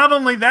 And not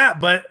only that,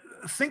 but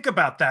think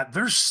about that.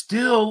 They're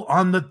still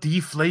on the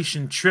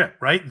deflation trip,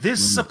 right?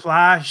 This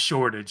supply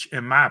shortage,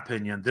 in my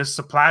opinion, this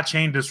supply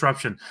chain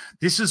disruption,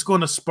 this is going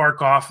to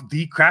spark off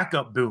the crack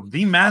up boom,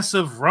 the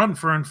massive run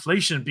for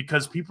inflation,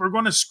 because people are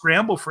going to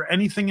scramble for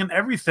anything and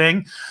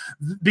everything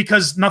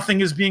because nothing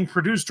is being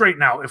produced right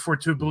now, if we're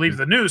to believe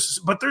the news.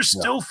 But they're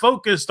still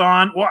focused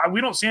on, well,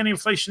 we don't see any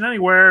inflation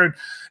anywhere. And,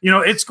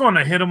 it's going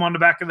to hit them on the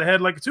back of the head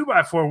like a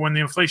 2x4 when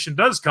the inflation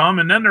does come.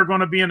 And then they're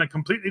going to be in a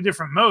completely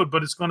different mode,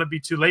 but it's going to be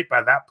too late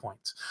by that point.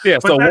 Yeah.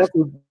 But so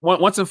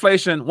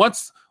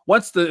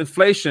once the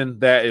inflation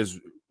that is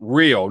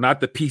real,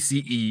 not the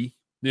PCE,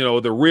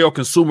 the real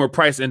consumer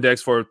price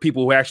index for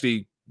people who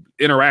actually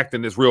interact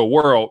in this real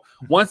world,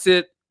 once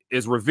it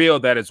is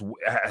revealed that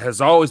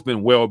has always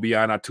been well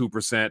beyond our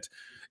 2%,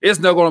 there's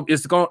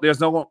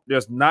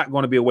not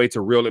going to be a way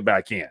to reel it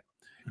back in.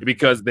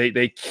 because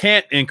they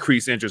can't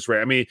increase interest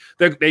rate. I mean,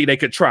 they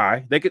could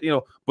try, they could,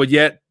 but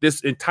yet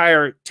this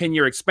entire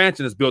 10-year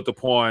expansion is built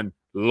upon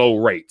low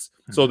rates.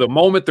 So the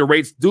moment the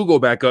rates do go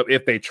back up,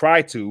 if they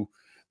try to,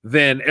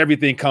 then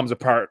everything comes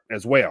apart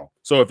as well.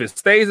 So if it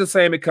stays the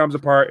same, it comes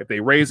apart. If they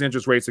raise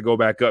interest rates, to go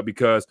back up,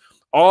 because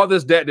all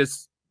this debt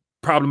that's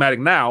problematic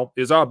now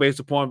is all based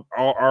upon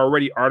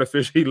already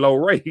artificially low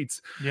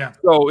rates. Yeah.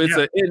 So it's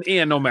an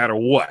in no matter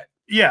what.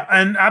 Yeah.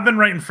 And I've been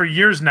writing for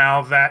years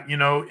now that,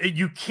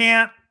 you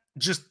can't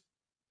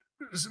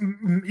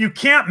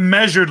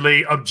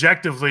measuredly,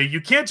 objectively, you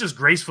can't just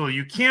gracefully,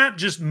 you can't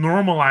just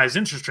normalize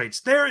interest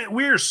rates.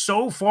 We are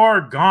so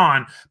far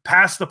gone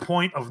past the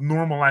point of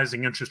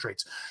normalizing interest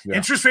rates. Yeah.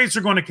 Interest rates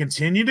are going to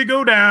continue to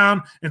go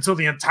down until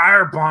the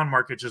entire bond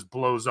market just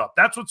blows up.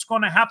 That's what's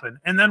going to happen.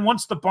 And then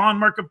once the bond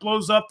market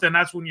blows up, then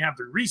that's when you have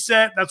the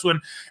reset. That's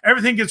when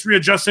everything gets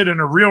readjusted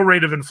and a real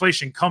rate of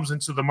inflation comes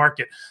into the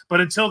market.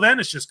 But until then,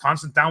 it's just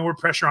constant downward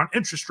pressure on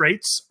interest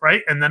rates,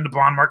 right? And then the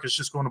bond market's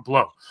just going to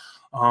blow.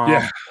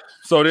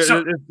 So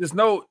there's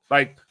no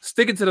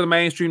sticking to the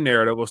mainstream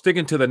narrative or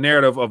sticking to the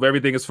narrative of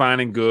everything is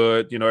fine and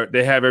good.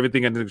 They have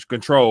everything under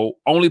control,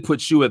 only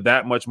puts you at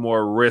that much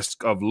more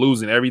risk of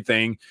losing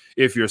everything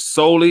if you're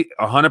solely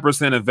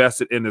 100%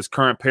 invested in this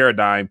current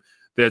paradigm.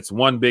 That's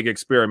one big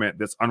experiment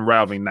that's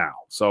unraveling now.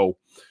 So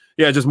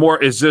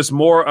it's just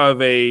more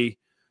of a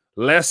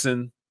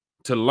lesson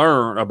to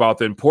learn about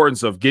the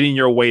importance of getting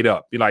your weight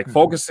up.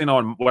 Focusing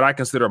on what I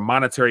consider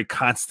monetary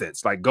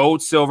constants, like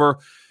gold, silver.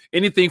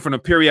 Anything from the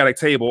periodic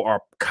table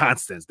are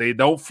constants. They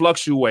don't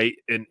fluctuate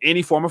in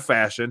any form of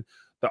fashion.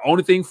 The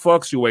only thing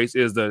fluctuates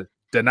is the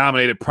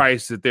denominated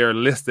price that they're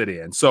listed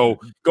in. So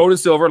gold and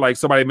silver, like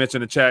somebody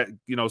mentioned in the chat,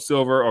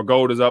 silver or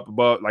gold is up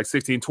above like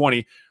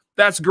 1620.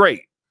 That's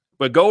great.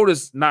 But gold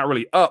is not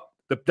really up.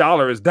 The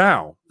dollar is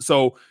down.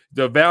 So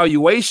the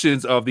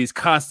valuations of these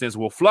constants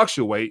will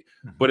fluctuate,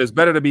 but it's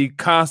better to be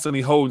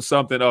constantly holding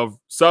something of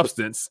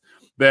substance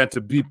than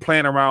to be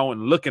playing around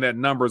and looking at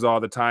numbers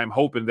all the time,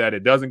 hoping that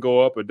it doesn't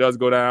go up, it does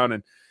go down.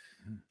 And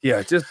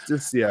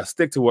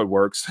stick to what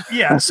works.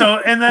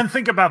 So, and then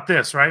think about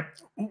this, right?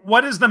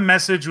 What is the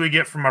message we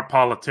get from our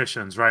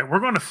politicians, right? We're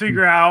going to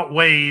figure out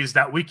ways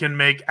that we can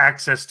make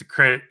access to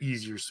credit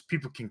easier so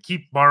people can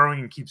keep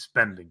borrowing and keep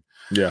spending.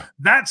 Yeah.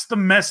 That's the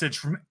message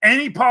from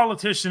any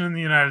politician in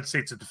the United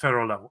States at the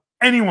federal level,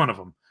 any one of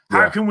them.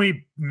 How can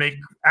we make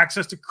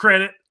access to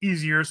credit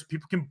easier so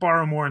people can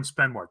borrow more and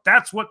spend more?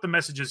 That's what the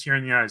message is here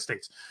in the United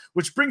States,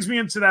 which brings me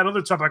into that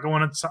other topic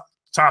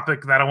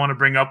that I want to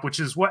bring up, which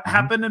is what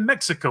happened in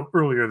Mexico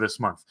earlier this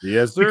month.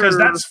 Yes, sir. Because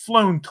that's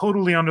flown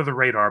totally under the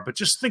radar. But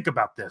just think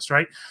about this,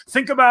 right?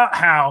 Think about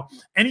how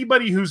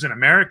anybody who's an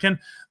American,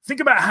 think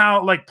about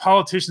how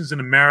politicians in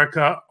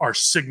America are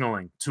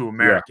signaling to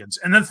Americans.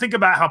 And then think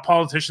about how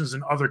politicians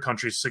in other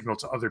countries signal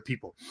to other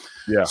people.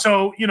 Yeah.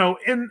 So,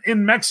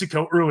 in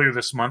Mexico earlier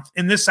this month,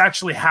 and this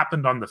actually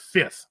happened on the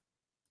 5th,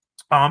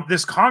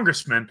 this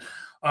congressman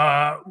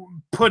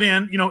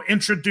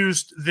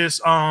introduced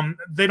this,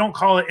 they don't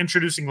call it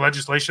introducing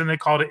legislation. They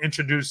called it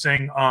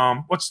introducing,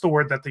 what's the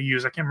word that they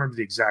use? I can't remember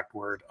the exact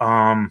word.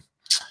 Not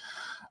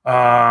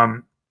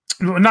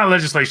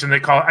legislation. They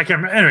call it, I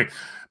can't remember.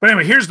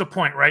 Anyway, here's the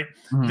point, right?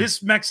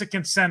 This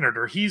Mexican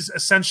senator, he's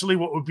essentially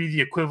what would be the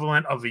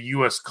equivalent of a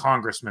U.S.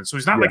 congressman. So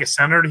he's not like a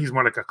senator. He's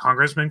more like a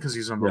congressman because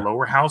he's in the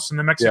lower house in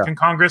the Mexican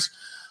Congress.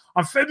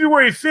 On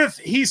February 5th,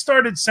 he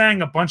started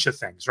saying a bunch of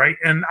things, right?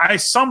 And I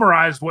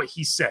summarized what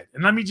he said.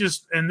 And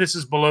and this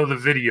is below the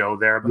video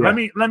there, but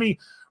let me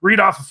read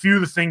off a few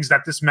of the things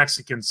that this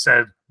Mexican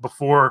said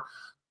before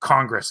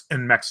Congress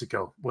in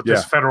Mexico, what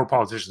this federal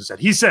politician said.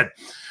 He said,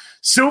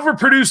 silver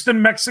produced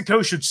in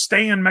Mexico should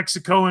stay in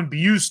Mexico and be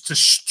used to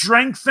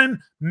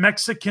strengthen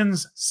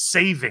Mexicans'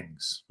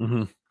 savings.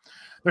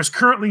 There's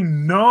currently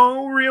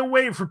no real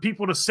way for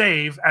people to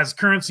save as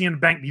currency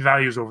and bank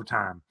devalues over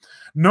time.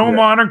 No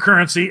modern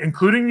currency,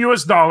 including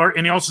U.S. dollar,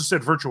 and he also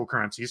said virtual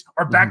currencies,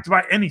 are backed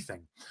by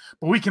anything.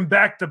 But we can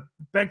back the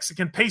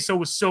Mexican peso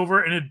with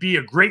silver, and it'd be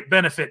a great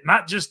benefit,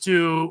 not just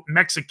to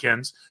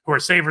Mexicans who are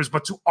savers,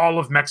 but to all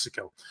of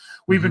Mexico.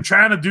 We've been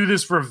trying to do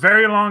this for a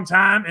very long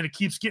time, and it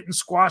keeps getting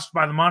squashed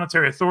by the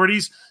monetary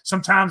authorities.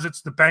 Sometimes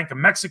it's the Bank of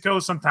Mexico.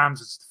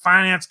 Sometimes it's the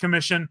Finance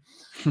Commission.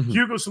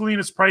 Hugo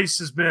Salinas Price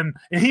has been,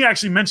 and he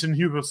actually mentioned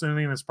Hugo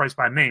Salinas Price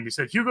by name. He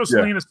said, Hugo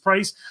Salinas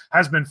Price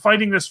has been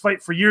fighting this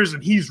fight for years,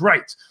 and he's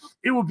right.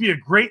 It would be a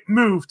great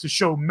move to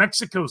show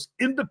Mexico's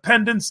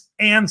independence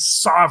and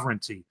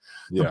sovereignty.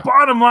 The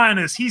bottom line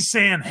is he's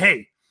saying,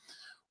 hey,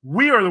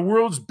 we are the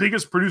world's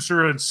biggest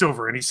producer in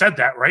silver. And he said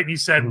that, right? And he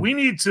said, we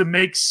need to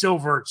make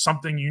silver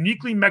something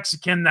uniquely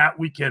Mexican that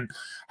we can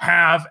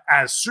have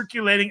as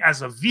circulating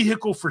as a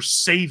vehicle for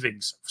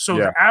savings. So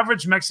the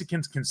average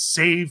Mexicans can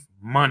save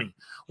money.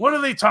 What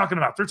are they talking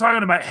about? They're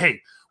talking about,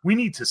 hey, we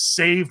need to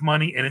save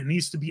money and it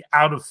needs to be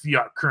out of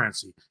fiat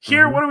currency.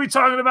 Here, what are we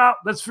talking about?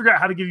 Let's figure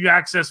out how to give you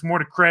access more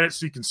to credit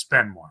so you can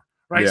spend more.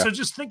 right? Yeah. So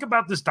just think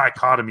about this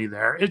dichotomy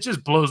there. It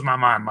just blows my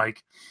mind,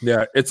 Mike.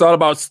 Yeah, it's all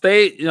about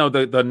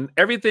the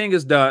everything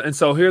is done. And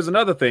so here's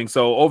another thing.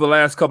 So over the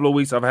last couple of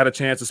weeks, I've had a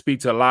chance to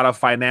speak to a lot of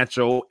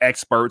financial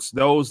experts.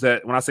 Those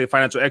that, when I say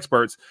financial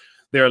experts,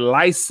 they're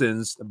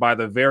licensed by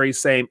the very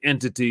same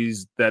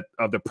entities that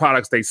of the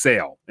products they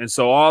sell. And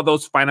so all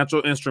those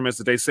financial instruments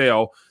that they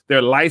sell,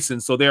 they're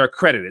licensed, so they're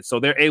accredited, so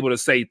they're able to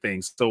say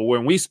things. So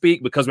when we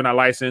speak, because we're not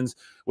licensed,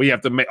 we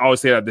have to always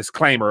say a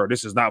disclaimer: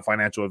 this is not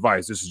financial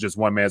advice. This is just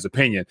one man's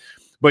opinion.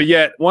 But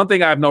yet, one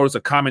thing I've noticed,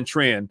 a common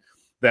trend,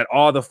 that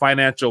all the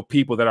financial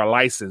people that are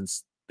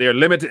licensed, they're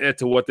limited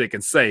to what they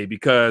can say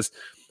because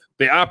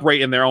they operate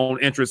in their own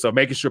interest of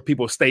making sure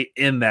people stay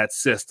in that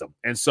system.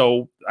 And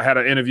so I had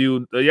an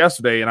interview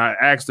yesterday, and I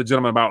asked the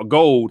gentleman about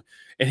gold,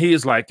 and he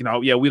is like,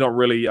 yeah, we don't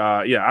really,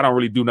 I don't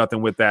really do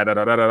nothing with that. And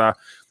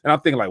I'm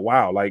thinking like,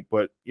 wow, like,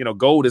 but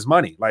gold is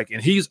money. Like,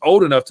 and he's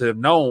old enough to have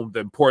known the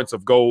importance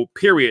of gold,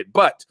 period.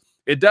 But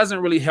it doesn't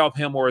really help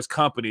him or his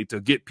company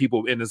to get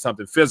people into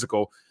something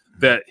physical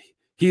that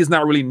he's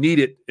not really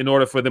needed in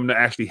order for them to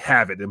actually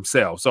have it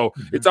themselves. So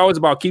it's always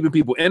about keeping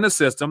people in the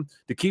system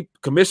to keep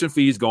commission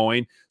fees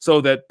going so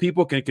that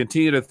people can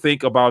continue to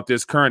think about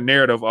this current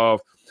narrative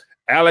of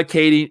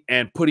allocating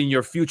and putting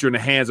your future in the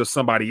hands of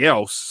somebody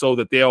else so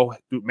that they'll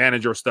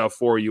manage your stuff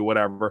for you,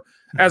 whatever,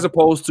 as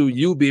opposed to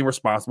you being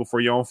responsible for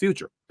your own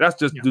future. That's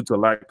just due to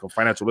lack of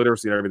financial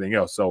literacy and everything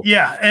else. So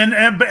yeah.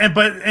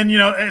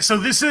 So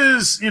this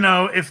is,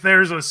 if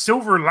there's a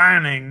silver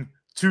lining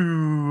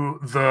to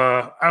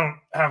I don't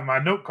have my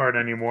note card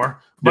anymore,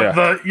 but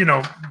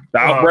the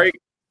outbreak.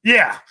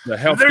 The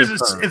health.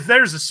 If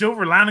there's a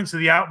silver lining to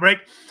the outbreak,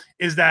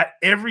 is that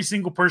every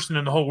single person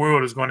in the whole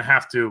world is going to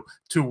have to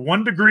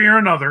one degree or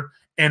another,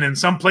 and in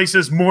some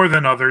places more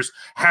than others,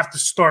 have to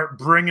start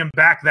bringing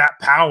back that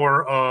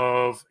power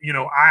of,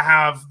 I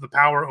have the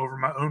power over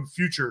my own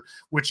future,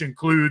 which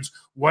includes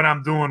what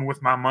I'm doing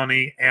with my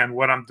money and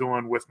what I'm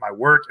doing with my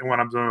work and what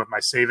I'm doing with my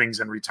savings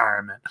and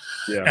retirement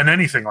and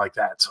anything like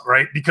that,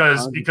 right?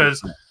 Because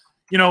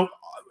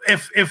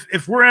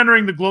if we're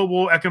entering the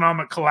global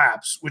economic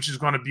collapse, which is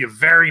going to be a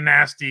very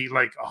nasty,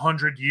 like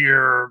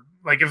 100-year,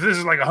 like if this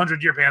is like a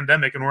 100-year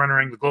pandemic and we're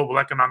entering the global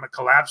economic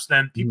collapse,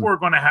 then people are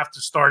going to have to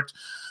start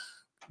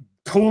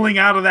pulling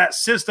out of that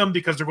system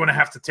because they're going to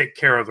have to take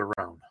care of their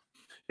own.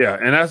 Yeah,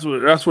 and that's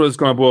what it's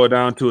going to boil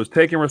down to, is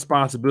taking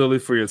responsibility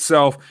for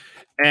yourself.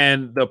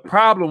 And the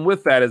problem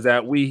with that is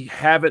that we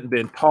haven't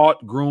been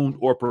taught, groomed,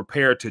 or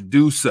prepared to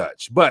do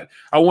such. But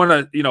I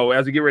want to,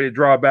 as we get ready to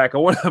draw back, I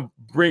want to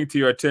bring to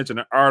your attention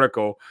an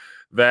article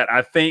that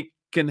I think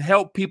can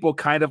help people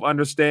kind of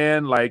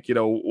understand, like,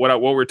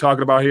 what we're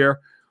talking about here.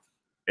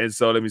 And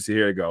so let me see,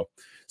 here we go.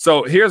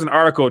 So here's an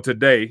article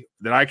today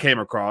that I came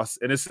across,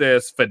 and it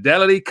says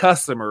Fidelity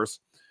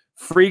customers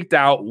freaked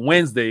out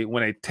Wednesday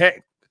when a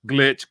tech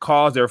glitch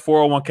caused their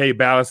 401k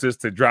balances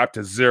to drop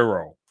to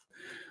zero.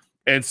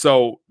 And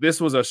so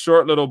this was a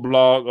short little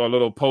blog or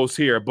little post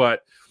here,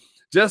 but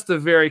just the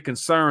very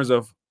concerns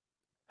of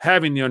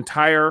having the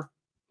entire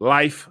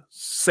life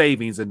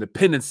savings and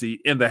dependency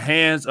in the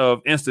hands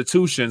of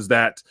institutions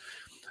that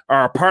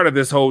are a part of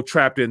this whole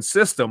trapped in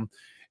system,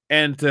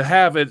 and to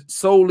have it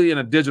solely in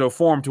a digital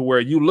form to where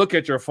you look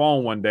at your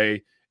phone one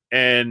day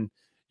and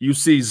you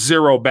see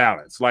zero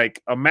balance.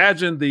 Like,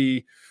 imagine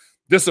the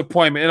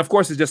disappointment. And of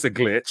course, it's just a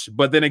glitch.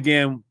 But then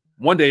again,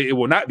 one day it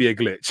will not be a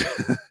glitch.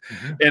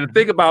 And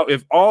think about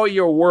if all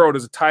your world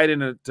is tied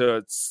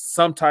into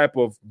some type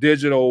of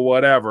digital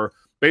whatever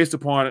based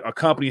upon a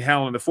company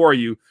handling it for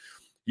you,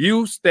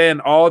 you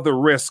stand all the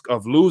risk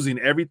of losing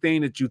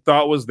everything that you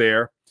thought was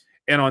there.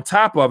 And on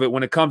top of it,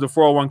 when it comes to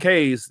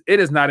 401ks, it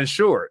is not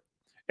insured.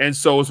 And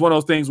so it's one of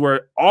those things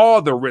where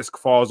all the risk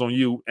falls on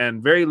you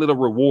and very little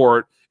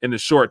reward in the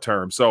short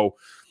term. So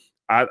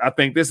I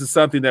think this is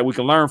something that we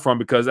can learn from,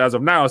 because as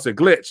of now, it's a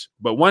glitch,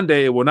 but one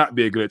day it will not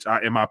be a glitch,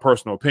 in my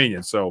personal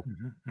opinion. So,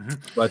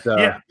 but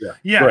and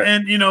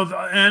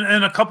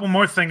and a couple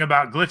more thing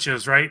about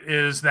glitches, right,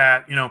 is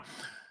that,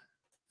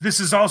 this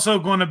is also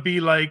going to be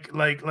like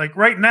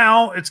right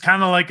now, it's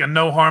kind of like a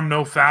no harm,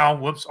 no foul.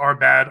 Whoops, our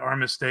bad, our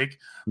mistake.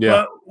 Yeah.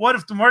 But what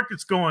if the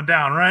market's going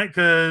down, right?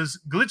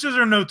 Because glitches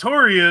are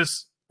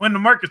notorious when the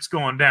market's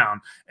going down.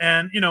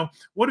 And,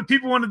 what do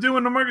people want to do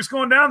when the market's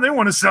going down? They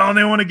want to sell and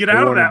they want to get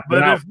out of that.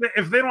 But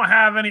if they don't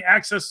have any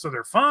access to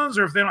their funds,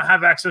 or if they don't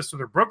have access to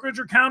their brokerage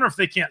account, or if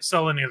they can't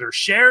sell any of their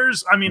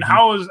shares, I mean,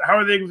 how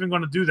are they even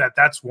going to do that?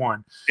 That's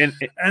one.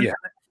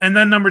 And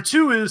then number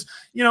two is,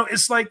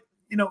 it's like,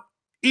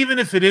 even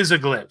if it is a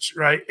glitch,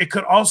 right, it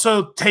could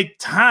also take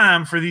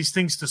time for these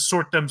things to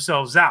sort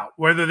themselves out.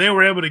 Whether they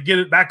were able to get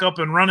it back up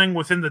and running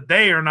within the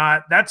day or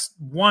not, that's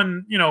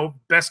one,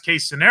 best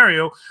case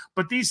scenario.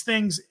 But these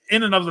things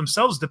in and of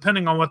themselves,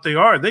 depending on what they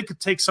are, they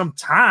could take some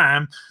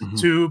time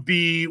to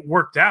be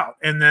worked out.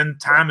 And then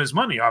time is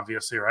money,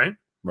 obviously, right?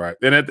 Right.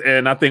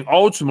 And I think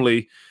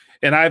ultimately,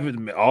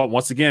 and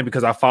once again,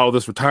 because I follow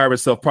this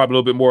retirement stuff probably a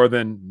little bit more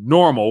than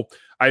normal,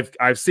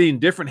 I've seen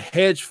different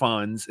hedge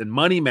funds and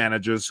money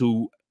managers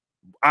who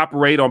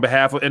operate on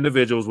behalf of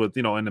individuals with,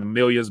 in the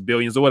millions,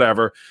 billions, or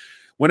whatever,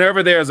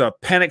 whenever there's a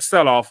panic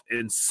sell-off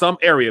in some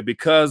area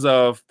because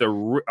of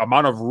the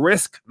amount of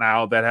risk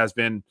now that has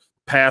been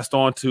passed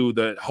on to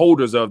the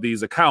holders of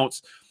these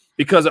accounts,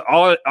 because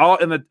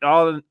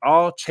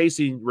all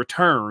chasing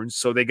returns,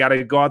 so they got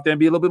to go out there and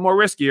be a little bit more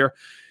riskier.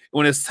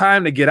 When it's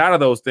time to get out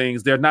of those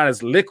things, they're not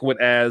as liquid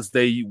as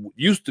they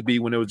used to be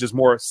when it was just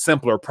more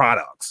simpler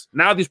products.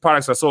 Now these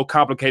products are so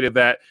complicated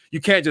that you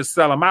can't just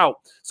sell them out.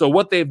 So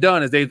what they've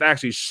done is they've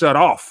actually shut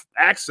off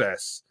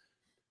access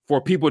for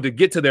people to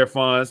get to their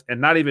funds,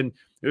 and not even,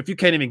 if you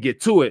can't even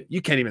get to it,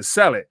 you can't even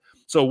sell it.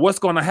 So what's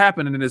going to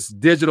happen in this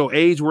digital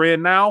age we're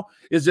in now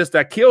is just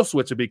that kill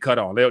switch will be cut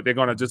on. They're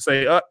going to just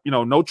say,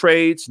 no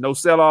trades, no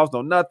sell-offs,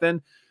 no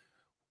nothing.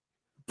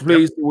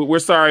 Please, we're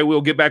sorry.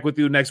 We'll get back with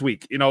you next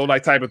week,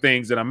 like type of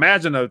things. And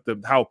imagine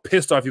how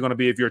pissed off you're going to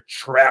be if you're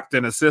trapped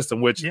in a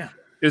system, which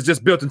is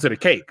just built into the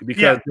cake,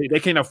 because they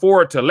can't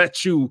afford to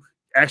let you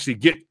actually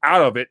get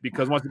out of it,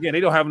 because once again,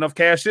 they don't have enough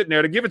cash sitting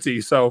there to give it to you.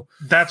 So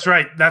that's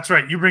right.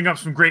 You bring up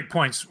some great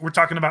points. We're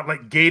talking about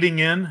like gating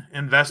in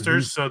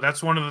investors. So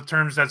that's one of the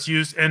terms that's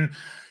used. And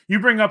you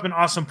bring up an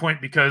awesome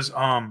point, because,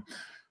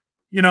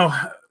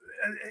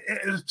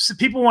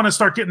 people want to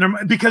start getting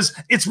their, because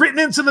it's written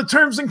into the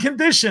terms and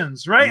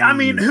conditions, right? I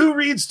mean, who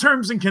reads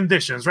terms and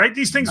conditions, right?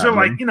 These things are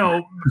like,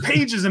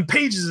 pages and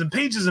pages and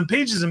pages and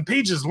pages and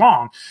pages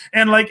long.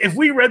 And like, if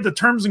we read the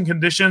terms and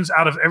conditions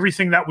out of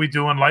everything that we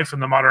do in life in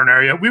the modern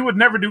area, we would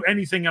never do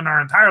anything in our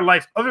entire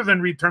life other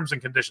than read terms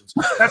and conditions.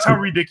 That's how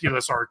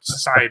ridiculous our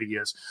society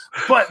is.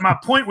 But my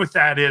point with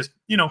that is,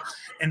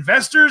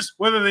 investors,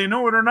 whether they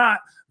know it or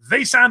not,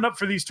 they signed up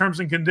for these terms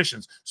and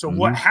conditions. So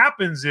what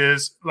happens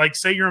is, like,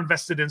 say you're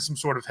invested in some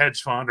sort of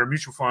hedge fund or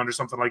mutual fund or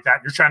something like that,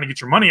 and you're trying to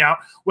get your money out.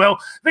 Well,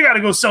 they got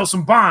to go sell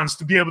some bonds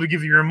to be able to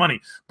give you your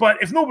money.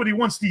 But if nobody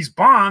wants these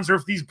bonds, or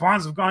if these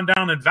bonds have gone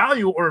down in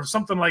value or if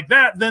something like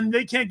that, then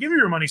they can't give you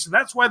your money. So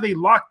that's why they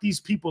lock these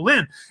people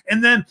in.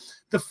 And then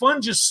the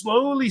fund just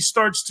slowly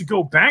starts to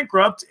go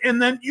bankrupt, and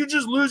then you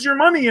just lose your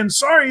money. And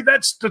sorry,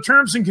 that's the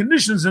terms and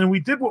conditions. And we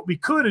did what we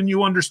could, and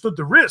you understood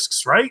the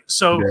risks, right?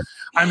 So,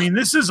 I mean,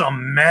 this is a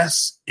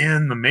mess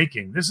in the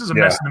making. This is a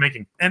mess in the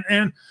making. And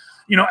and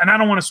I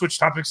don't want to switch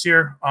topics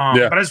here,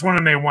 but I just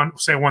want to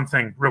say one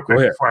thing real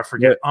quick before I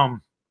forget.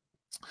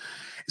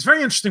 It's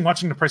very interesting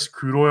watching the price of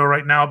crude oil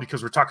right now,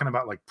 because we're talking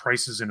about like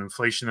prices and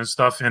inflation and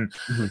stuff. And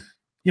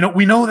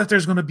we know that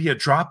there's going to be a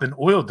drop in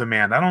oil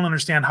demand. I don't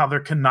understand how there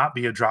cannot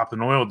be a drop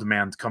in oil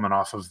demand coming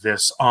off of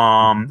this.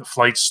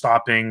 Flights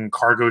stopping,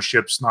 cargo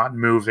ships not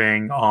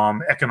moving,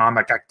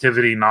 economic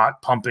activity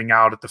not pumping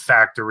out at the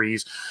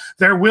factories.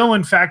 There will,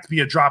 in fact,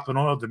 be a drop in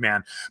oil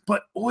demand.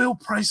 But oil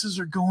prices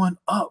are going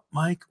up,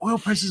 Mike. Oil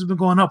prices have been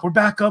going up. We're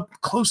back up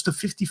close to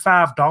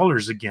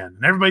 $55 again.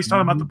 And everybody's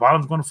talking about the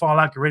bottom's going to fall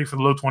out. Get ready for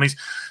the low 20s.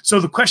 So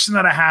the question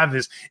that I have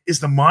is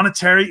the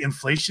monetary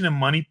inflation and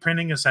money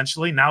printing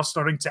essentially now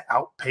starting to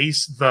outpace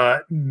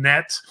the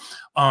net,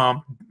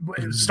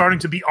 starting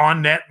to be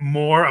on net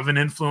more of an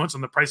influence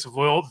on the price of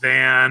oil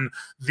than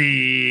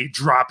the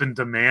drop in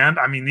demand?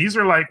 I mean, these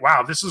are like,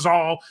 wow, this is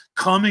all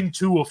coming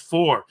to a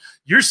fore.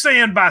 You're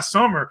saying by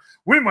summer,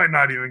 we might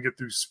not even get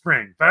through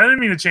spring. But I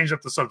didn't mean to change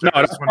up the subject.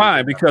 No, that's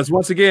fine, because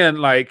once again,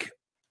 like,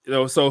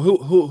 so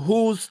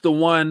who's the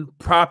one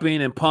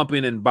propping and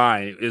pumping and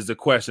buying is the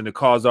question to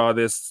cause all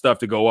this stuff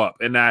to go up.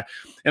 And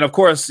of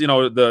course,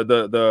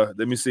 the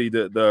let me see,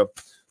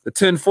 the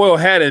tinfoil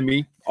hat in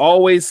me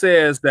always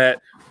says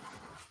that,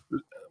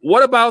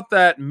 what about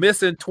that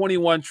missing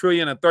 21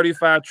 trillion and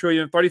 35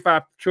 trillion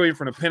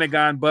from the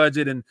Pentagon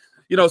budget? And,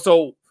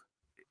 so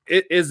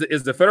is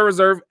the Federal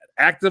Reserve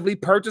actively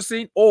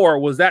purchasing, or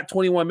was that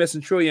 21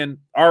 missing trillion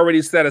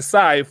already set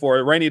aside for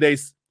a rainy day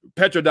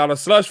petrodollar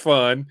slush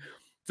fund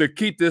to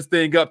keep this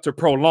thing up, to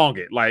prolong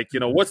it? Like,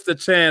 what's the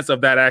chance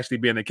of that actually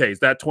being the case,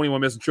 that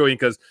 21 missing trillion?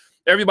 Because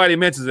everybody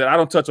mentions it. I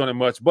don't touch on it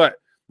much, but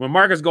when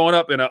markets going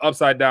up in an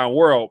upside down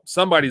world,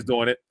 somebody's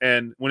doing it.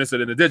 And when it's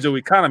in the digital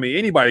economy,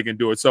 anybody can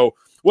do it. So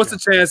what's the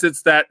chance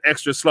it's that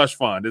extra slush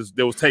fund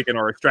that was taken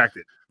or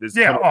extracted?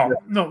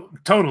 No,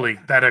 totally,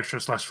 that extra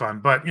slush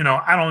fund. But,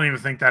 I don't even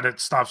think that it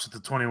stops at the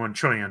 21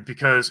 trillion,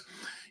 because,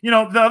 the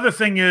other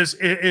thing is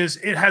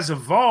it has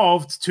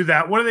evolved to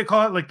that. What do they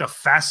call it? Like the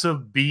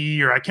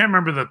FASB, or I can't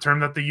remember the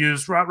term that they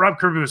used. Rob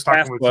Kirby was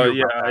talking with you. I know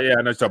what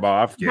you're talking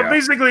about. But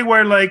basically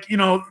where, like,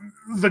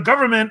 the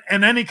government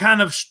and any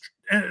kind of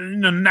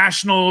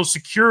national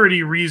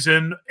security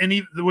reason,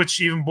 which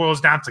even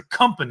boils down to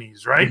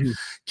companies, right,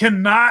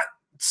 cannot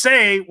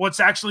say what's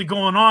actually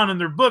going on in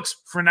their books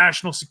for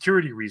national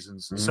security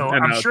reasons. So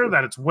I'm sure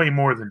that it's way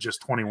more than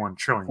just 21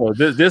 trillion. Well,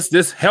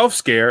 this health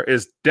scare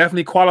is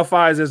definitely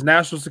qualifies as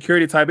national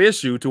security type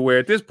issue, to where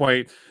at this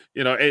point,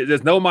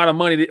 there's no amount of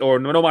money or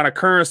no amount of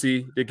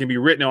currency that can be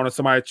written on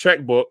somebody's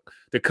checkbook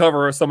to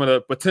cover some of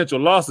the potential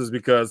losses.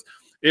 Because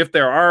if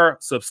there are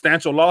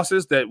substantial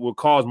losses that will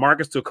cause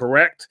markets to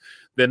correct,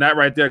 then that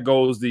right there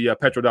goes the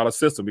petrodollar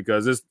system,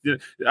 because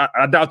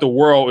I doubt the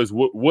world is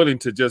willing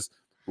to just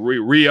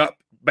re-up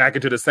back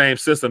into the same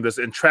system that's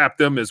entrapped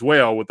them as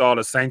well with all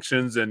the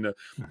sanctions and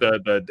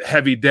the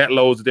heavy debt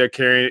loads that they're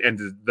carrying and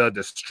the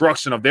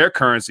destruction of their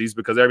currencies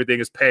because everything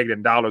is pegged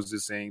in dollars, it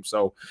seems.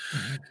 So,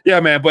 yeah,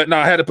 man. But no,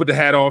 I had to put the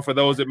hat on for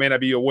those that may not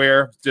be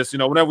aware. Just,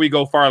 whenever we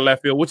go far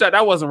left field, which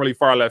that wasn't really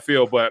far left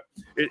field, but,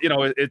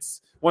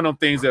 it's one of them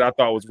things that I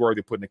thought was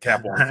worthy putting the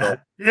cap on. So.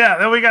 Yeah,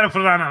 then we got to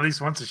put it on at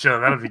least once a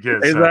show. That'll be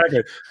good.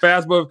 Exactly.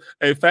 So.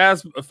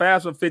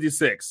 Fast for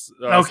 56.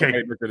 Okay.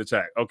 To the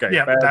chat. Okay.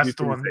 Yeah, that's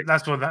the one.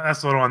 That's the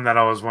one that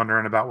I was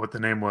wondering about what the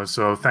name was.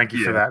 So thank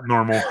you for that.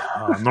 Norm.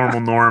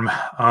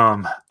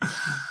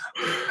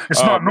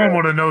 It's not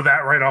normal to know that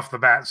right off the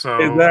bat. So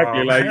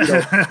exactly,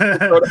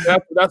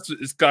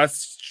 that's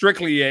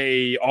strictly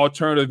a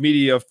alternative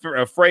media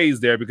phrase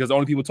there because the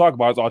only people talk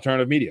about is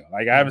alternative media.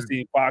 Like I haven't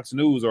seen Fox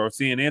News or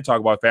CNN talk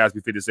about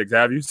FASB 56.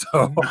 Have you?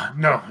 So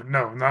no,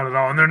 not at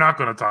all, and they're not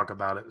going to talk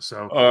about it.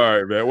 So all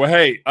right, man. Well,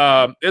 hey,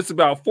 it's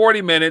about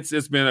 40 minutes.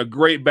 It's been a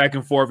great back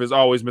and forth as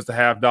always, Mr.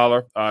 Half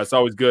Dollar. It's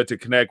always good to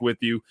connect with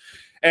you.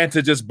 And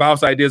to just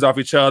bounce ideas off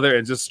each other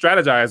and just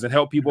strategize and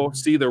help people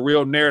see the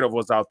real narrative of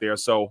what's out there.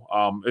 So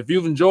if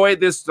you've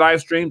enjoyed this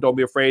live stream, don't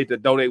be afraid to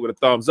donate with a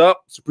thumbs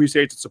up. Just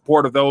appreciate the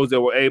support of those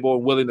that were able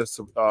and willing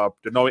to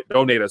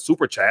donate a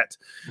super chat.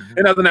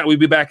 And other than that, we'll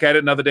be back at it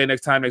another day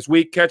next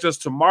week. Catch us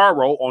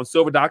tomorrow on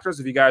Silver Doctors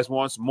if you guys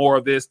want some more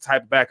of this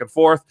type of back and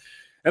forth.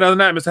 And other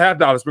than that, Mr. Half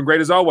Dollar, it's been great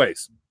as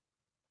always.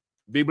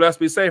 Be blessed,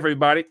 be safe,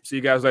 everybody. See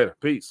you guys later.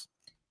 Peace.